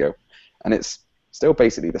 and it's still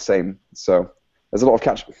basically the same. So there's a lot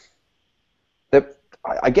of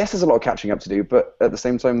I guess there's a lot of catching up to do, but at the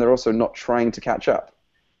same time, they're also not trying to catch up,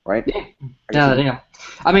 right? Yeah.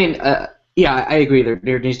 I mean, yeah, I agree.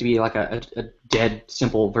 There needs to be like a dead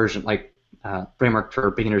simple version, like framework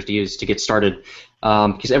for beginners to use to get started,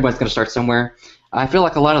 because everyone's going to start somewhere. I feel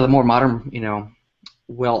like a lot of the more modern,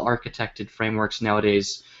 well-architected frameworks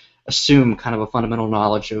nowadays assume kind of a fundamental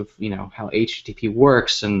knowledge of, how HTTP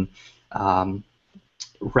works and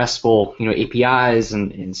RESTful, APIs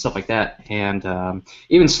and stuff like that, and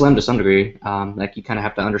even Slim to some degree. Like you kind of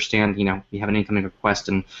have to understand, you have an incoming request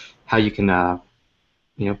and how you can,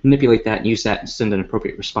 manipulate that and use that and send an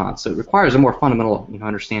appropriate response. So it requires a more fundamental,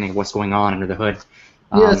 understanding of what's going on under the hood.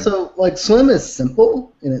 Yeah. So like Slim is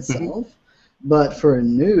simple in itself, but for a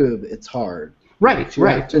noob, it's hard. Right. You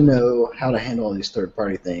have to know how to handle all these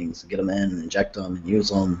third-party things, get them in, and inject them, and use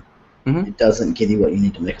them. It doesn't give you what you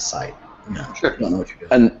need to make a site. Sure. You don't know what you're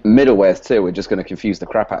doing. And middlewares too are just going to confuse the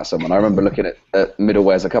crap out of someone. I remember looking at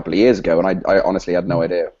middlewares a couple of years ago, and I honestly had no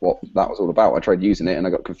idea what that was all about. I tried using it, and I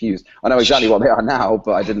got confused. I know exactly what they are now,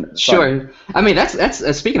 but I didn't. Sure. I mean,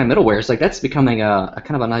 that's speaking of middlewares, like that's becoming a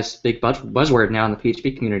kind of a nice big buzzword now in the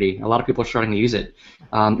PHP community. A lot of people are starting to use it.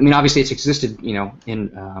 I mean, obviously it's existed,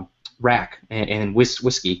 in Rack and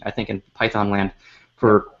Whiskey, I think, in Python land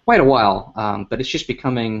for quite a while, but it's just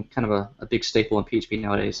becoming kind of a big staple in PHP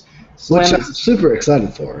nowadays. Which I'm super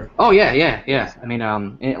excited for. Oh yeah. I mean,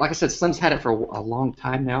 like I said, Slim's had it for a long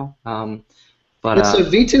time now. But so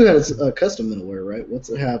V2 has a custom middleware, right? What's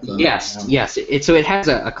it have? Yes. So it has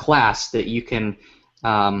a class that you can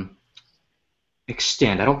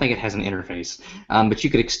extend. I don't think it has an interface, but you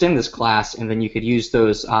could extend this class, and then you could use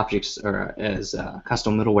those objects as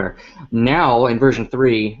custom middleware. Now in version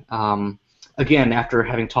 3. Again, after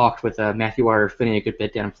having talked with Matthew Finney a good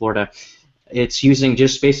bit down in Florida, it's using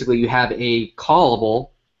just basically you have a callable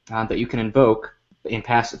that you can invoke and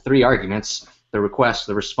pass 3 arguments: the request,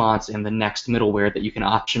 the response, and the next middleware that you can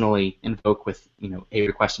optionally invoke with a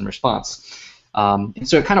request and response. And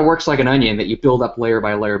so it kind of works like an onion that you build up layer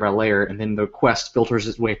by layer by layer, and then the request filters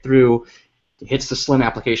its way through, hits the Slim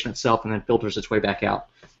application itself, and then filters its way back out.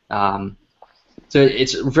 So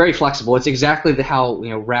it's very flexible. It's exactly how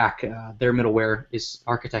Rack, their middleware, is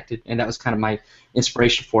architected, and that was kind of my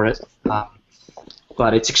inspiration for it.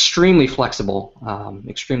 But it's extremely flexible.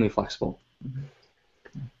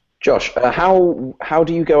 Josh, how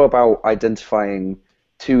do you go about identifying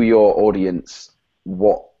to your audience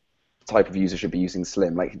what type of user should be using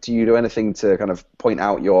Slim? Like, do you do anything to kind of point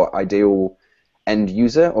out your ideal end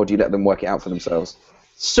user, or do you let them work it out for themselves?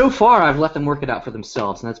 So far, I've let them work it out for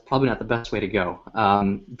themselves, and that's probably not the best way to go.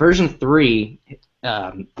 Version 3,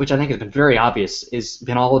 which I think has been very obvious, has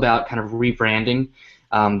been all about kind of rebranding,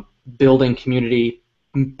 building community,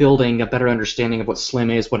 building a better understanding of what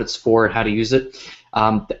Slim is, what it's for, how to use it.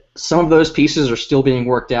 some of those pieces are still being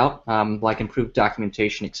worked out, like improved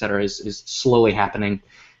documentation, et cetera, is slowly happening.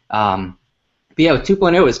 But yeah, with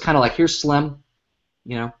 2.0, it's kind of like, here's Slim,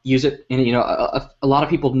 use it. And, a lot of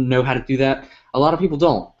people know how to do that. A lot of people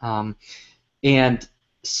don't. And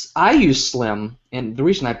I use Slim, and the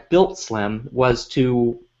reason I built Slim was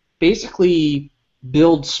to basically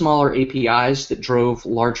build smaller APIs that drove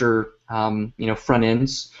larger, front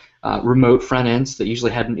ends, remote front ends that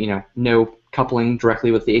usually had, no coupling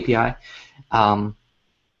directly with the API. I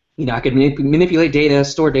could manipulate data,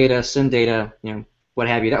 store data, send data, what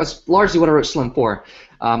have you. That was largely what I wrote Slim for.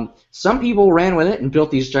 Some people ran with it and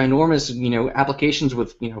built these ginormous, applications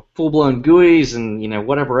with, full-blown GUIs and,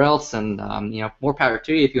 whatever else, and, more power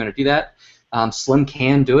to you if you want to do that. Slim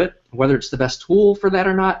can do it. Whether it's the best tool for that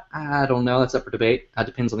or not, I don't know. That's up for debate.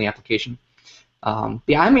 Depends on the application.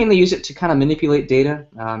 I mainly use it to kind of manipulate data,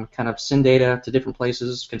 kind of send data to different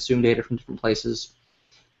places, consume data from different places.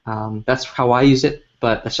 That's how I use it,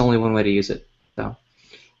 but that's only one way to use it. So,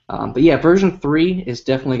 but yeah, version 3 is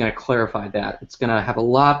definitely going to clarify that. It's going to have a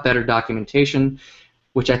lot better documentation,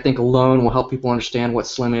 which I think alone will help people understand what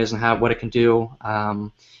Slim is and what it can do.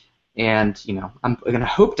 And I'm going to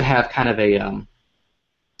hope to have kind of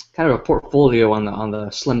a portfolio on the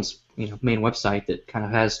Slim's main website that kind of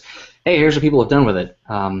has, hey, here's what people have done with it.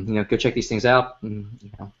 Go check these things out and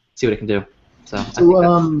see what it can do. So a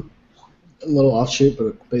little offshoot,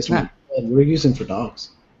 but basically, what are you using for docs?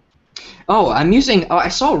 I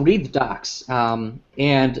saw Read the Docs,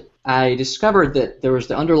 and I discovered that there was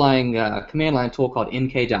the underlying command line tool called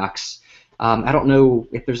mkdocs. I don't know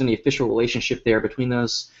if there's any official relationship there between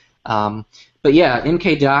those. But yeah,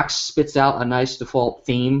 mkdocs spits out a nice default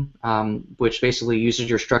theme, which basically uses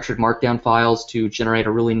your structured markdown files to generate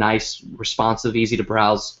a really nice, responsive,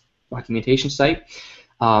 easy-to-browse documentation site.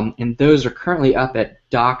 And those are currently up at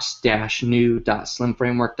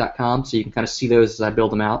docs-new.slimframework.com, so you can kind of see those as I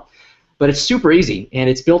build them out. But it's super easy, and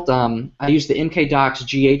it's built. I use the mkdocs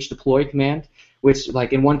gh deploy command, which,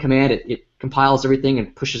 like, in one command, it compiles everything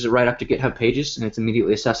and pushes it right up to GitHub Pages, and it's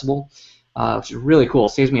immediately accessible. Which is really cool.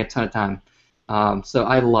 It saves me a ton of time. So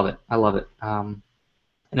I love it.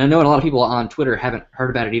 And I know a lot of people on Twitter haven't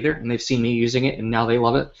heard about it either, and they've seen me using it, and now they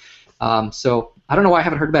love it. So I don't know why I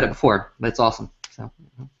haven't heard about it before, but it's awesome. So.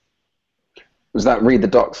 Was that Read the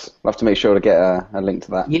Docs? I'll have to make sure to get a link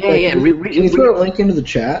to that. Yeah. Can you throw a link into the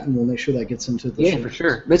chat, and we'll make sure that gets into the show? Yeah, for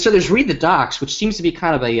sure. But so there's Read the Docs, which seems to be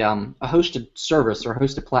kind of a hosted service or a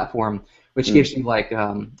hosted platform, which gives you, like,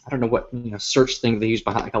 I don't know what search thing they use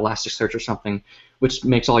behind, like Elasticsearch or something, which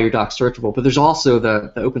makes all your docs searchable. But there's also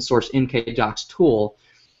the open source mkdocs tool,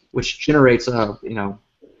 which generates a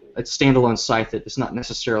standalone site that is not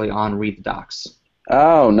necessarily on Read the Docs.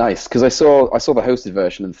 Oh, nice. Because I saw the hosted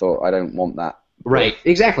version and thought, I don't want that. Right,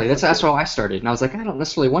 exactly. That's how I started, and I was like, I don't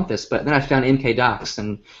necessarily want this, but then I found mkdocs,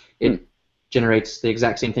 and it generates the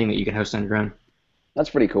exact same thing that you can host on your own. That's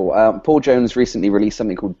pretty cool. Paul Jones recently released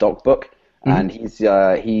something called DocBook, and he's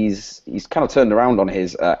kind of turned around on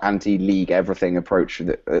his anti-league everything approach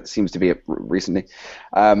that seems to be recently,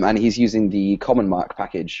 and he's using the Common Mark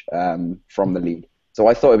package from the league. So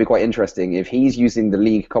I thought it'd be quite interesting if he's using the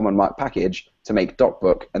league Common Mark package to make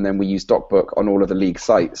DocBook, and then we use DocBook on all of the league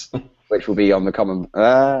sites, which will be on the Common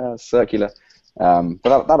circular. But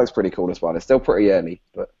that looks pretty cool as well. It's still pretty early,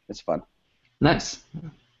 but it's fun. Nice.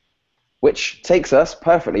 Which takes us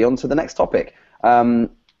perfectly onto the next topic.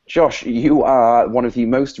 Josh, you are one of the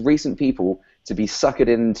most recent people to be suckered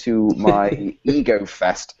into my ego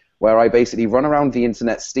fest, where I basically run around the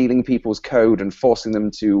internet stealing people's code and forcing them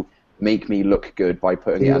to make me look good by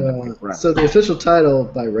putting it under my brand. So the official title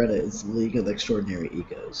by Reddit is League of Extraordinary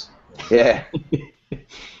Egos. Yeah.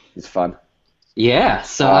 It's fun. Yeah,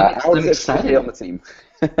 so I'm excited. To be on the team?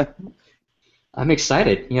 I'm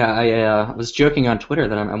excited. Yeah, I was joking on Twitter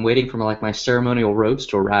that I'm waiting for my ceremonial robes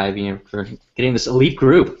to arrive, for getting this elite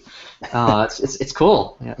group. It's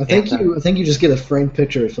cool. Yeah, I think you just get a framed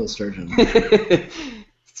picture of Phil Sturgeon.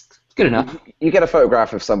 It's good enough. You get a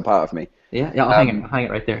photograph of some part of me. Yeah, I'll hang it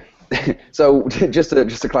right there. So just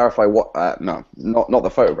to clarify what not the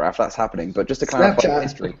photograph, that's happening, but just to clarify the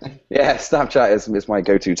history. Yeah, Snapchat is my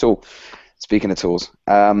go-to tool. Speaking of tools.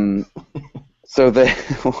 So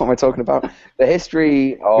what am I talking about? The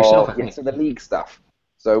history of so the league stuff.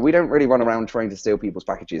 So we don't really run around trying to steal people's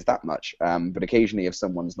packages that much, but occasionally if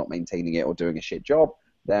someone's not maintaining it or doing a shit job,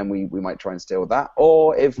 then we might try and steal that.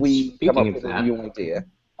 Or if we come up with a new idea,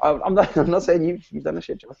 I'm not saying you've done a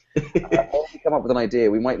shit job. Or if we come up with an idea,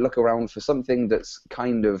 we might look around for something that's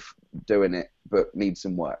kind of doing it but needs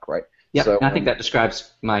some work, right? Yeah, so, I think that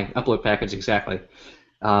describes my upload package exactly.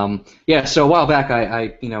 Yeah, so a while back,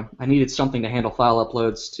 I needed something to handle file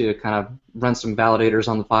uploads to kind of run some validators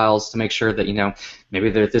on the files to make sure that maybe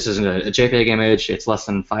this isn't a JPEG image, it's less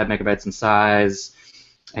than 5 megabytes in size.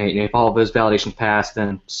 And if all of those validations pass,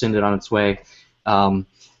 then send it on its way.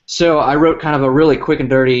 So I wrote kind of a really quick and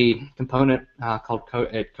dirty component called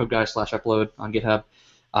CodeGuy/upload on GitHub.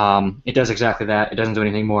 It does exactly that. It doesn't do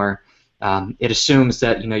anything more. It assumes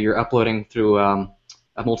that you're uploading through a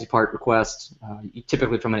multi-part request,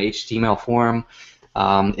 typically from an HTML form.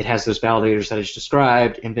 It has those validators that I just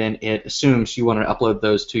described, and then it assumes you want to upload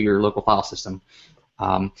those to your local file system.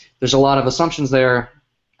 There's a lot of assumptions there.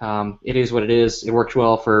 It is what it is. It works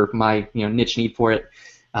well for my niche need for it.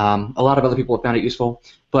 A lot of other people have found it useful.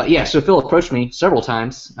 But yeah, so Phil approached me several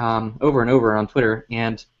times over and over on Twitter,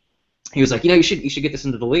 and he was like, you should get this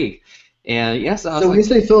into the league. And yes, I was so when you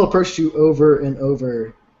say Phil approached you over and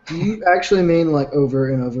over, do you actually mean like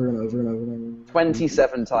over and over and over and over and over?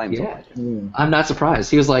 27 times. Yeah. I'm not surprised.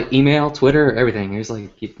 He was like email, Twitter, everything. He was like,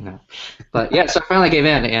 But yeah, so I finally gave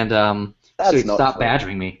in, and so he stopped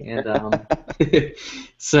badgering me. And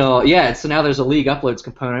so now there's a league uploads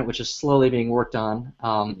component, which is slowly being worked on.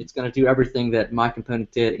 It's going to do everything that my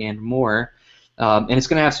component did and more. And it's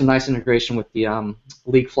going to have some nice integration with the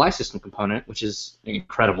League Fly System component, which is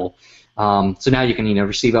incredible. So now you can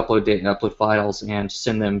receive upload data, upload files, and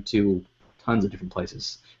send them to tons of different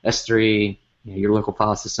places. S3, your local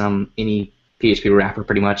file system, any PHP wrapper,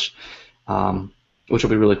 pretty much, which will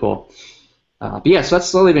be really cool. But yeah, so that's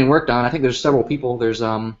slowly being worked on. I think there's several people. There's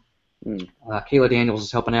Kayla Daniels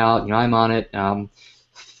is helping out. I'm on it.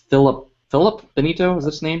 Philip Benito is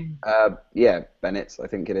his name? Yeah, Bennett, I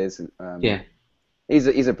think it is. Yeah.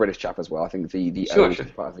 He's a British chap as well. I think the sure. is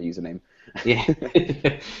part of the username. Yeah.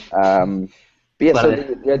 But yeah, so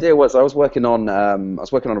the idea was I was working on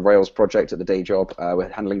a Rails project at the day job. We're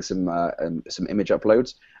handling some image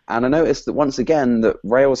uploads, and I noticed that once again that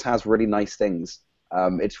Rails has really nice things.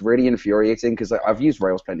 It's really infuriating because I've used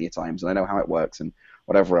Rails plenty of times and I know how it works and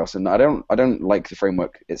whatever else, and I don't like the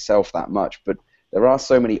framework itself that much, but there are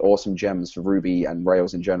so many awesome gems for Ruby and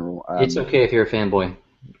Rails in general. It's okay if you're a fanboy.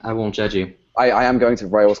 I won't judge you. I am going to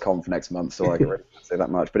RailsConf next month, so I can really say that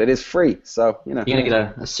much. But it is free, so You're gonna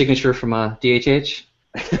get a signature from DHH.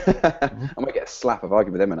 I might get a slap if I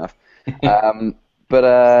argue with him enough.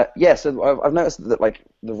 Yeah, so I've noticed that like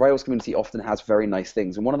the Rails community often has very nice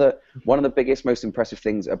things, and one of the biggest, most impressive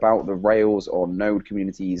things about the Rails or Node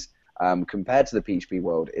communities compared to the PHP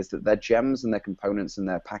world is that their gems and their components and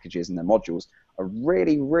their packages and their modules are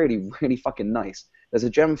really, really, really fucking nice. There's a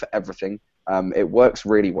gem for everything. It works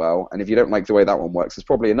really well, and if you don't like the way that one works, there's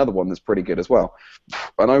probably another one that's pretty good as well.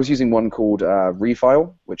 And I was using one called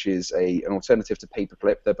Refile, which is an alternative to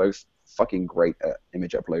Paperclip. They're both fucking great at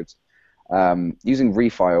image uploads. Using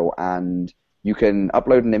Refile, and you can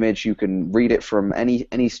upload an image, you can read it from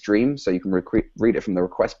any stream, so you can read it from the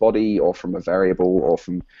request body or from a variable or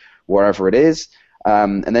from wherever it is,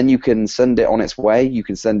 and then you can send it on its way. You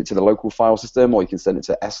can send it to the local file system, or you can send it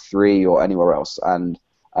to S3 or anywhere else. And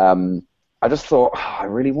I just thought, I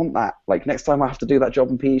really want that. Like, next time I have to do that job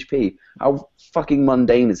in PHP, how fucking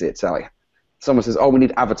mundane is it to, like, someone says, oh, we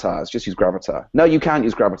need avatars, just use Gravatar. No, you can't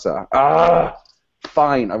use Gravatar.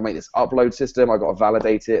 Fine, I've made this upload system, I've got to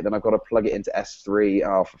validate it, then I've got to plug it into S3,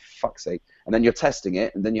 oh, for fuck's sake. And then you're testing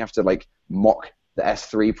it, and then you have to, like, mock the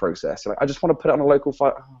S3 process. Like, I just want to put it on a local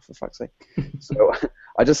file, oh, for fuck's sake. So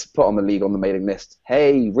I just put on the league on the mailing list,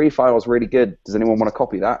 hey, Refile's really good, does anyone want to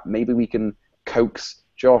copy that? Maybe we can coax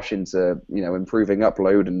Josh into, improving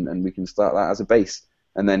upload, and we can start that as a base.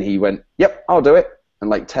 And then he went, yep, I'll do it.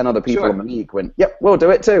 And like 10 other people in the league went, yep, we'll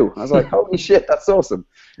do it too. I was like, holy shit, that's awesome.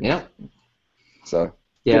 Yeah. So,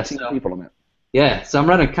 yeah, 15 people on it. Yeah, so I'm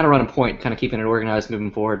running point, kind of keeping it organized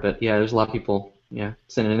moving forward. But yeah, there's a lot of people,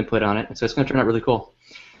 sending input on it, and so it's going to turn out really cool.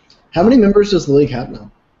 How many members does the league have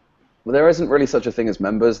now? Well, there isn't really such a thing as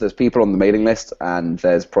members. There's people on the mailing list, and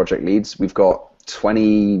there's project leads. We've got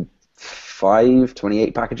 28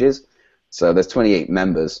 packages, so there's 28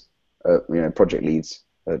 members, project leads.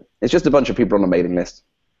 It's just a bunch of people on the mailing list.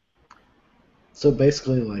 So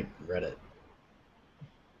basically like Reddit.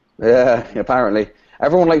 Yeah, apparently.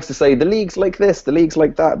 Everyone likes to say, the league's like this, the league's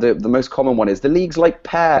like that. The most common one is, the league's like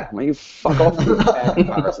Pear. Well, you fuck off with Pear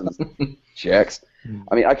comparisons. Jerks.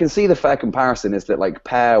 I mean, I can see the fair comparison is that, like,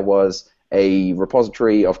 Pear was a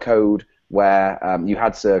repository of code where you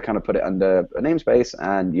had to kind of put it under a namespace,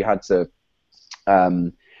 and you had to...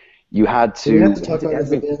 Do we have to talk about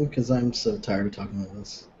this again? Because I'm so tired of talking about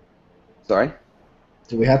this. Sorry?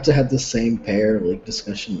 Do we have to have the same Pear league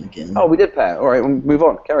discussion again? Oh, we did Pear. All right, we'll move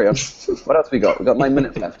on. Carry on. What else we got? We've got 9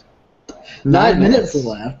 minutes left. 9 minutes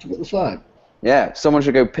left? What the fuck? Yeah, someone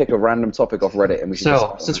should go pick a random topic off Reddit and we should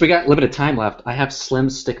So, just... since we got limited time left, I have Slim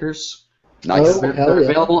stickers. Nice. Oh, They're hell yeah.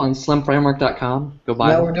 available on slimframework.com. Go buy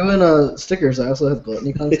Now them. we're doing stickers. I also have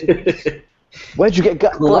GluttonyCon stickers. Where'd you get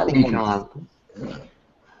gluttony? GluttonyCon.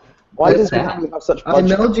 Why does that? we have such I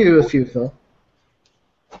budget? mailed you a few, Phil.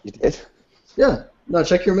 You did? Yeah. No,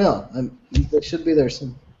 check your mail. They should be there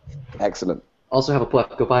soon. Excellent. Also have a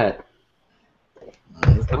book. Go buy it.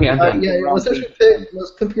 Okay, I'm done. Yeah,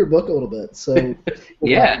 let's pimp your book a little bit. So, we'll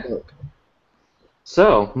Yeah. buy the book.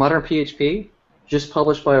 So, Modern PHP, just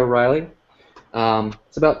published by O'Reilly.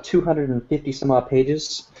 It's about 250 some odd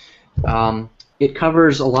pages. It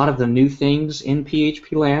covers a lot of the new things in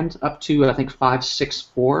PHP land, up to I think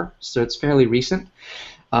 5.6.4, so it's fairly recent.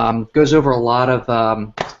 Goes over a lot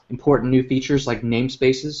of important new features like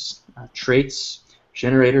namespaces, traits,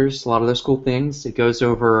 generators, a lot of those cool things. It goes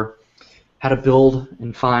over how to build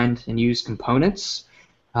and find and use components.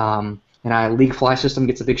 And League Fly System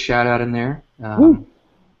gets a big shout out in there.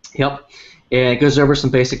 Yep. And it goes over some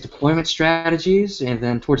basic deployment strategies, and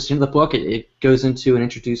then towards the end of the book, it goes into and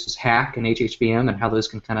introduces Hack and HHVM and how those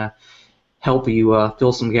can kind of help you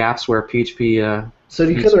fill some gaps where PHP. So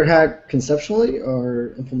do you cover Hack conceptually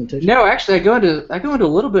or implementation? No, actually, I go into a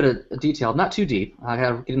little bit of detail, not too deep.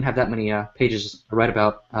 I didn't have that many pages to write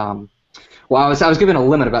about. Well, I was given a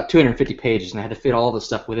limit about 250 pages, and I had to fit all the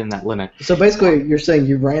stuff within that limit. So basically, you're saying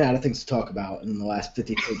you ran out of things to talk about, and the last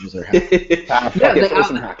 50 pages are Hack. Fuck it, throw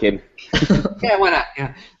some hack in. Yeah, why not?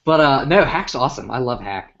 Yeah, but no, Hack's awesome. I love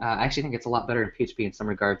Hack. I actually think it's a lot better in PHP in some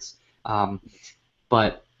regards.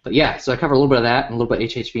 But yeah, so I cover a little bit of that and a little bit of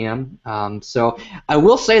HHVM. So I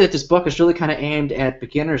will say that this book is really kind of aimed at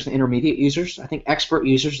beginners and intermediate users. I think expert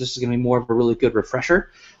users, this is going to be more of a really good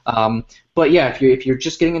refresher. But yeah, if you're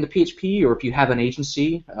just getting into PHP, or if you have an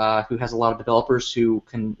agency who has a lot of developers who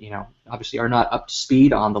can, obviously are not up to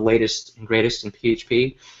speed on the latest and greatest in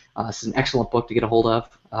PHP, this is an excellent book to get a hold of.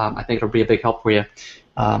 I think it'll be a big help for you.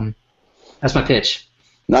 That's my pitch.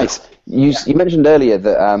 Nice. You mentioned earlier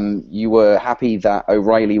that you were happy that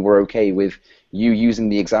O'Reilly were okay with you using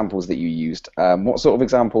the examples that you used. What sort of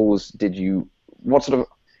examples did you?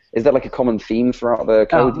 Is there like a common theme throughout the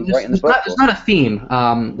code you write in the book? There's not a theme.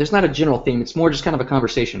 There's not a general theme. It's more just kind of a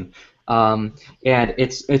conversation, and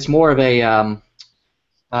it's more of a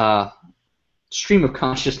stream of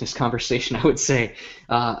consciousness conversation, I would say.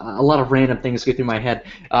 A lot of random things go through my head.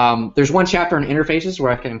 There's one chapter on interfaces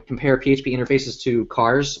where I can compare PHP interfaces to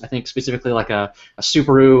cars. I think specifically like a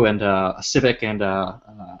Subaru and a Civic and a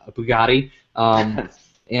Bugatti.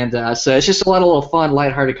 So it's just a lot of little fun,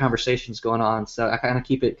 lighthearted conversations going on. So I kind of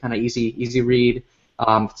keep it kind of easy read.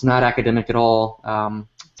 It's not academic at all.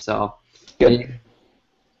 So. Good.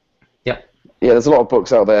 Yep. Yeah, there's a lot of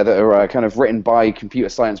books out there that are kind of written by computer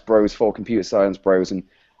science bros for computer science bros, and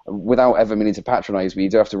without ever meaning to patronize, we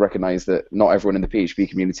do have to recognize that not everyone in the PHP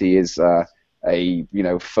community is a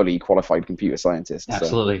fully qualified computer scientist.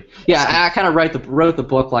 Absolutely. So. Yeah, I kind of wrote the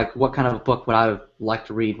book like what kind of a book would I like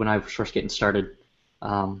to read when I was first getting started.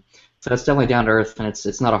 So it's definitely down to earth, and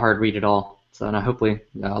it's not a hard read at all. So hopefully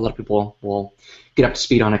a lot of people will get up to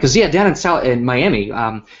speed on it. Because down in Miami.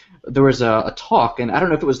 There was a talk, and I don't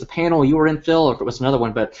know if it was the panel you were in, Phil, or if it was another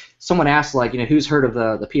one, but someone asked, like, who's heard of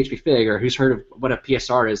the PHP Fig, or who's heard of what a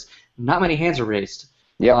PSR is? Not many hands are raised.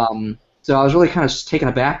 Yeah. So I was really kind of taken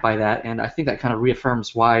aback by that, and I think that kind of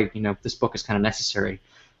reaffirms why this book is kind of necessary.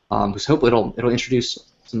 Because hopefully it'll introduce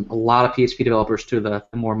a lot of PHP developers to the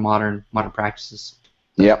more modern practices.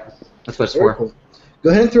 Yep. That's what it's Very for. cool.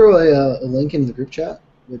 Go ahead and throw a link in the group chat,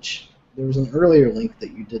 which there was an earlier link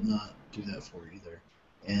that you did not do that for either.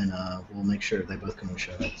 And we'll make sure they both come in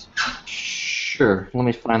show notes. Sure. Let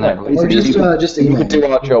me find that. Or just if you email could do me.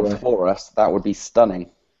 our job for us, that would be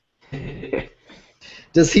stunning.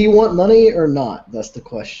 Does he want money or not? That's the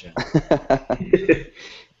question.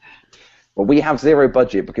 Well, we have zero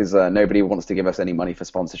budget because nobody wants to give us any money for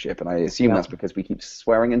sponsorship, and I assume that's because we keep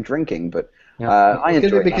swearing and drinking. But I enjoy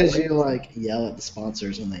Could be it because that way. you yell at the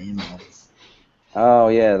sponsors when they email us. Oh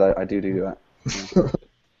yeah, I do that.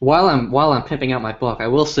 While I'm pimping out my book, I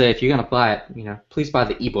will say if you're gonna buy it, please buy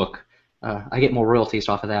the ebook. I get more royalties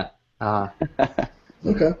off of that.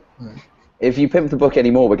 Okay. All right. If you pimp the book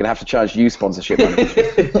anymore, we're gonna have to charge you sponsorship money.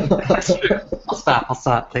 I'll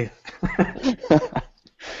stop. Please.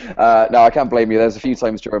 No, I can't blame you. There's a few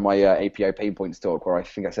times during my API Pain Points talk where I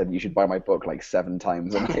think I said you should buy my book like 7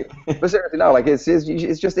 times. But seriously, no, like it's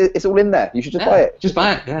all in there. You should just buy it. Just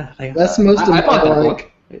buy it. Yeah. That's most of I bought the my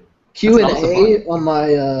book. Q&A That's awesome. on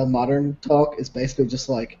my modern talk is basically just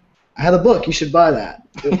like, I have a book, you should buy that.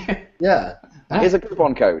 Yeah. Here's a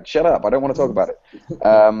coupon code. Shut up. I don't want to talk about it.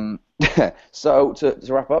 So to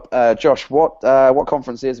wrap up, Josh, what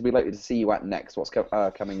conferences are we likely to see you at next? What's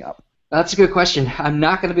coming up? That's a good question. I'm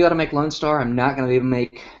not going to be able to make Lone Star. I'm not going to be able to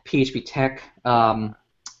make PHP Tech.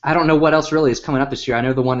 I don't know what else really is coming up this year. I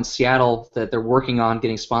know the one in Seattle that they're working on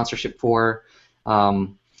getting sponsorship for.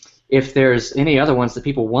 If there's any other ones that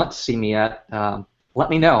people want to see me at, let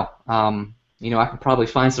me know. I can probably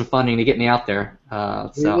find some funding to get me out there.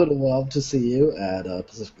 We would love to see you at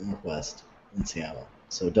Pacific Northwest in Seattle.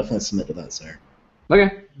 So definitely submit to that, sir.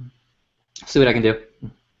 Okay. See what I can do.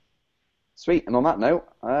 Sweet. And on that note,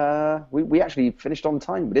 we actually finished on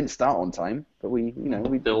time. We didn't start on time, but we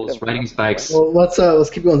Bill's riding his bikes. Well, let's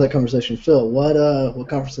keep going with that conversation. Phil, what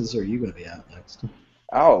conferences are you going to be at next?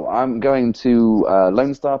 Oh, I'm going to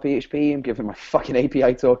Lone Star PHP. I'm giving my fucking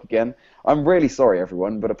API talk again. I'm really sorry,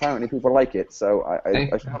 everyone, but apparently people like it, so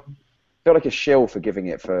I feel like a shill for giving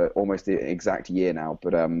it for almost the exact year now.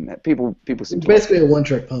 But people seem It's to basically a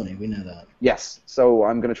one-trick pony. We know that. Yes, so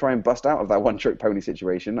I'm going to try and bust out of that one-trick pony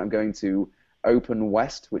situation. I'm going to Open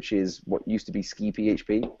West, which is what used to be Ski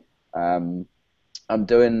PHP. I'm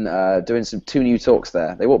doing some 2 new talks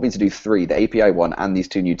there. They want me to do 3, the API one and these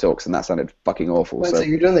 2 new talks, and that sounded fucking awful. Wait, so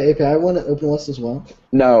you're doing the API one at Open West as well?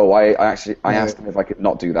 No, I asked them if I could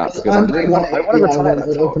not do that because I'm doing my I want to retire that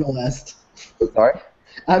at talk. Open West. Sorry?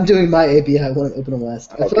 I'm doing my API one at Open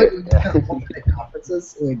West. I feel like we yeah. have one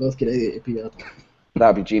conferences and we both get API. That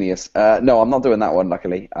would be genius. No, I'm not doing that one,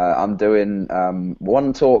 luckily. I'm doing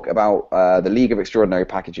one talk about the League of Extraordinary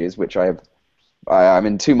Packages, which I'm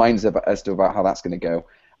in 2 minds as to about how that's going to go.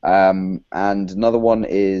 And another one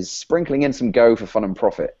is sprinkling in some Go for fun and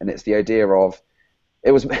profit, and it's the idea of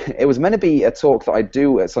it was meant to be a talk that I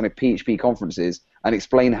do at Sonic PHP conferences and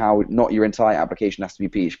explain how not your entire application has to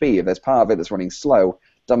be PHP. If there's part of it that's running slow,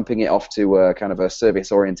 dumping it off to a kind of a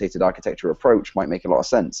service-orientated architecture approach might make a lot of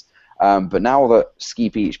sense. But now that Ski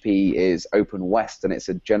PHP is Open West and it's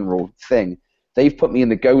a general thing, they've put me in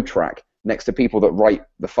the Go track next to people that write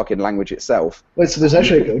the fucking language itself. Wait, so there's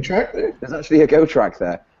actually a Go track there? There's actually a Go track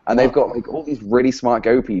there. And they've got like all these really smart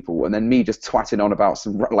Go people, and then me just twatting on about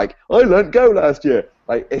some like I learned Go last year.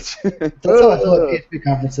 Like it's That's how I feel at PHP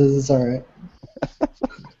conferences. It's all right.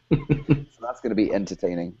 So that's going to be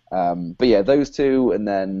entertaining. But yeah, those 2, and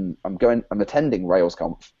then I'm attending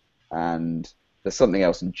RailsConf, and there's something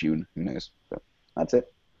else in June. Who knows? But that's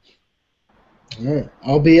it. All right.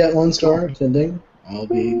 I'll be at Lone Star attending. I'll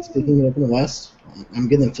be speaking at Open West. I'm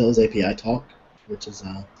getting Phil's API talk, which is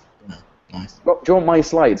nice. Well, do you want my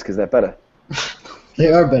slides because they're better?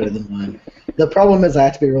 They are better than mine. The problem is I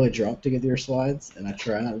have to be really drunk to get your slides, and I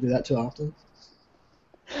try not to do that too often.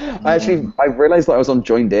 I realized that I was on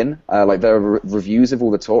Joined In, like there are reviews of all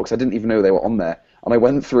the talks. I didn't even know they were on there, and I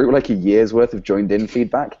went through like a year's worth of Joined In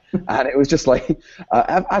feedback, and it was just like,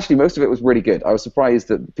 actually most of it was really good. I was surprised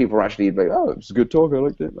that people were actually like, oh, it was a good talk, I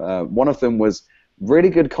liked it. One of them was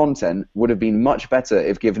really good content would have been much better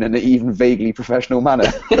if given in an even vaguely professional manner.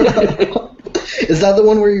 Is that the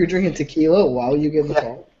one where you're drinking tequila while you give the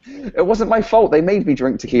talk? It wasn't my fault. They made me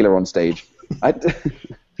drink tequila on stage.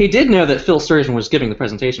 He did know that Phil Sturgeon was giving the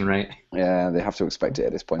presentation, right? Yeah, they have to expect it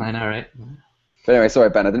at this point. I know, right? But anyway,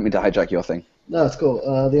 sorry, Ben, I didn't mean to hijack your thing. No, it's cool.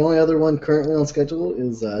 The only other one currently on schedule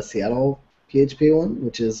is Seattle PHP one,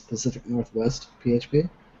 which is Pacific Northwest PHP.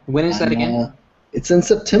 When is that again? It's in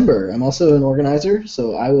September. I'm also an organizer,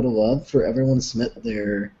 so I would love for everyone to submit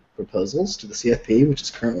their proposals to the CFP, which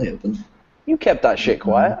is currently open. You kept that shit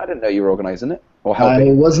quiet. I didn't know you were organizing it. Or I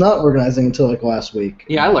helping. was not organizing until like last week.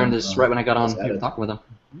 Yeah, I learned this right when I got on here talking with him.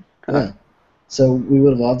 Yeah. So we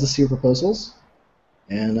would love to see your proposals,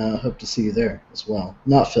 and hope to see you there as well.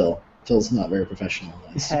 Not Phil. Phil's not very professional.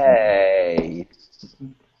 Hey.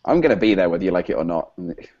 I'm going to be there whether you like it or not.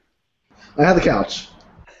 I have the couch.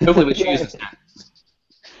 Hopefully we choose this time.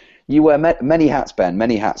 You wear many hats, Ben.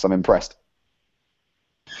 Many hats. I'm impressed.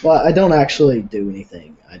 Well, I don't actually do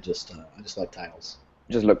anything. I just like titles.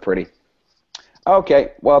 Just look pretty.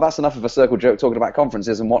 Okay, well that's enough of a circle joke talking about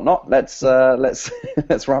conferences and whatnot. Let's let's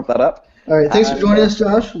wrap that up. All right, thanks for joining us,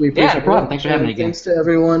 Josh. We appreciate no problem. Thanks for having me again. Thanks to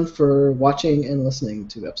everyone for watching and listening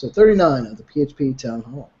to episode 39 of the PHP Town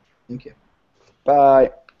Hall. Thank you.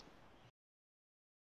 Bye.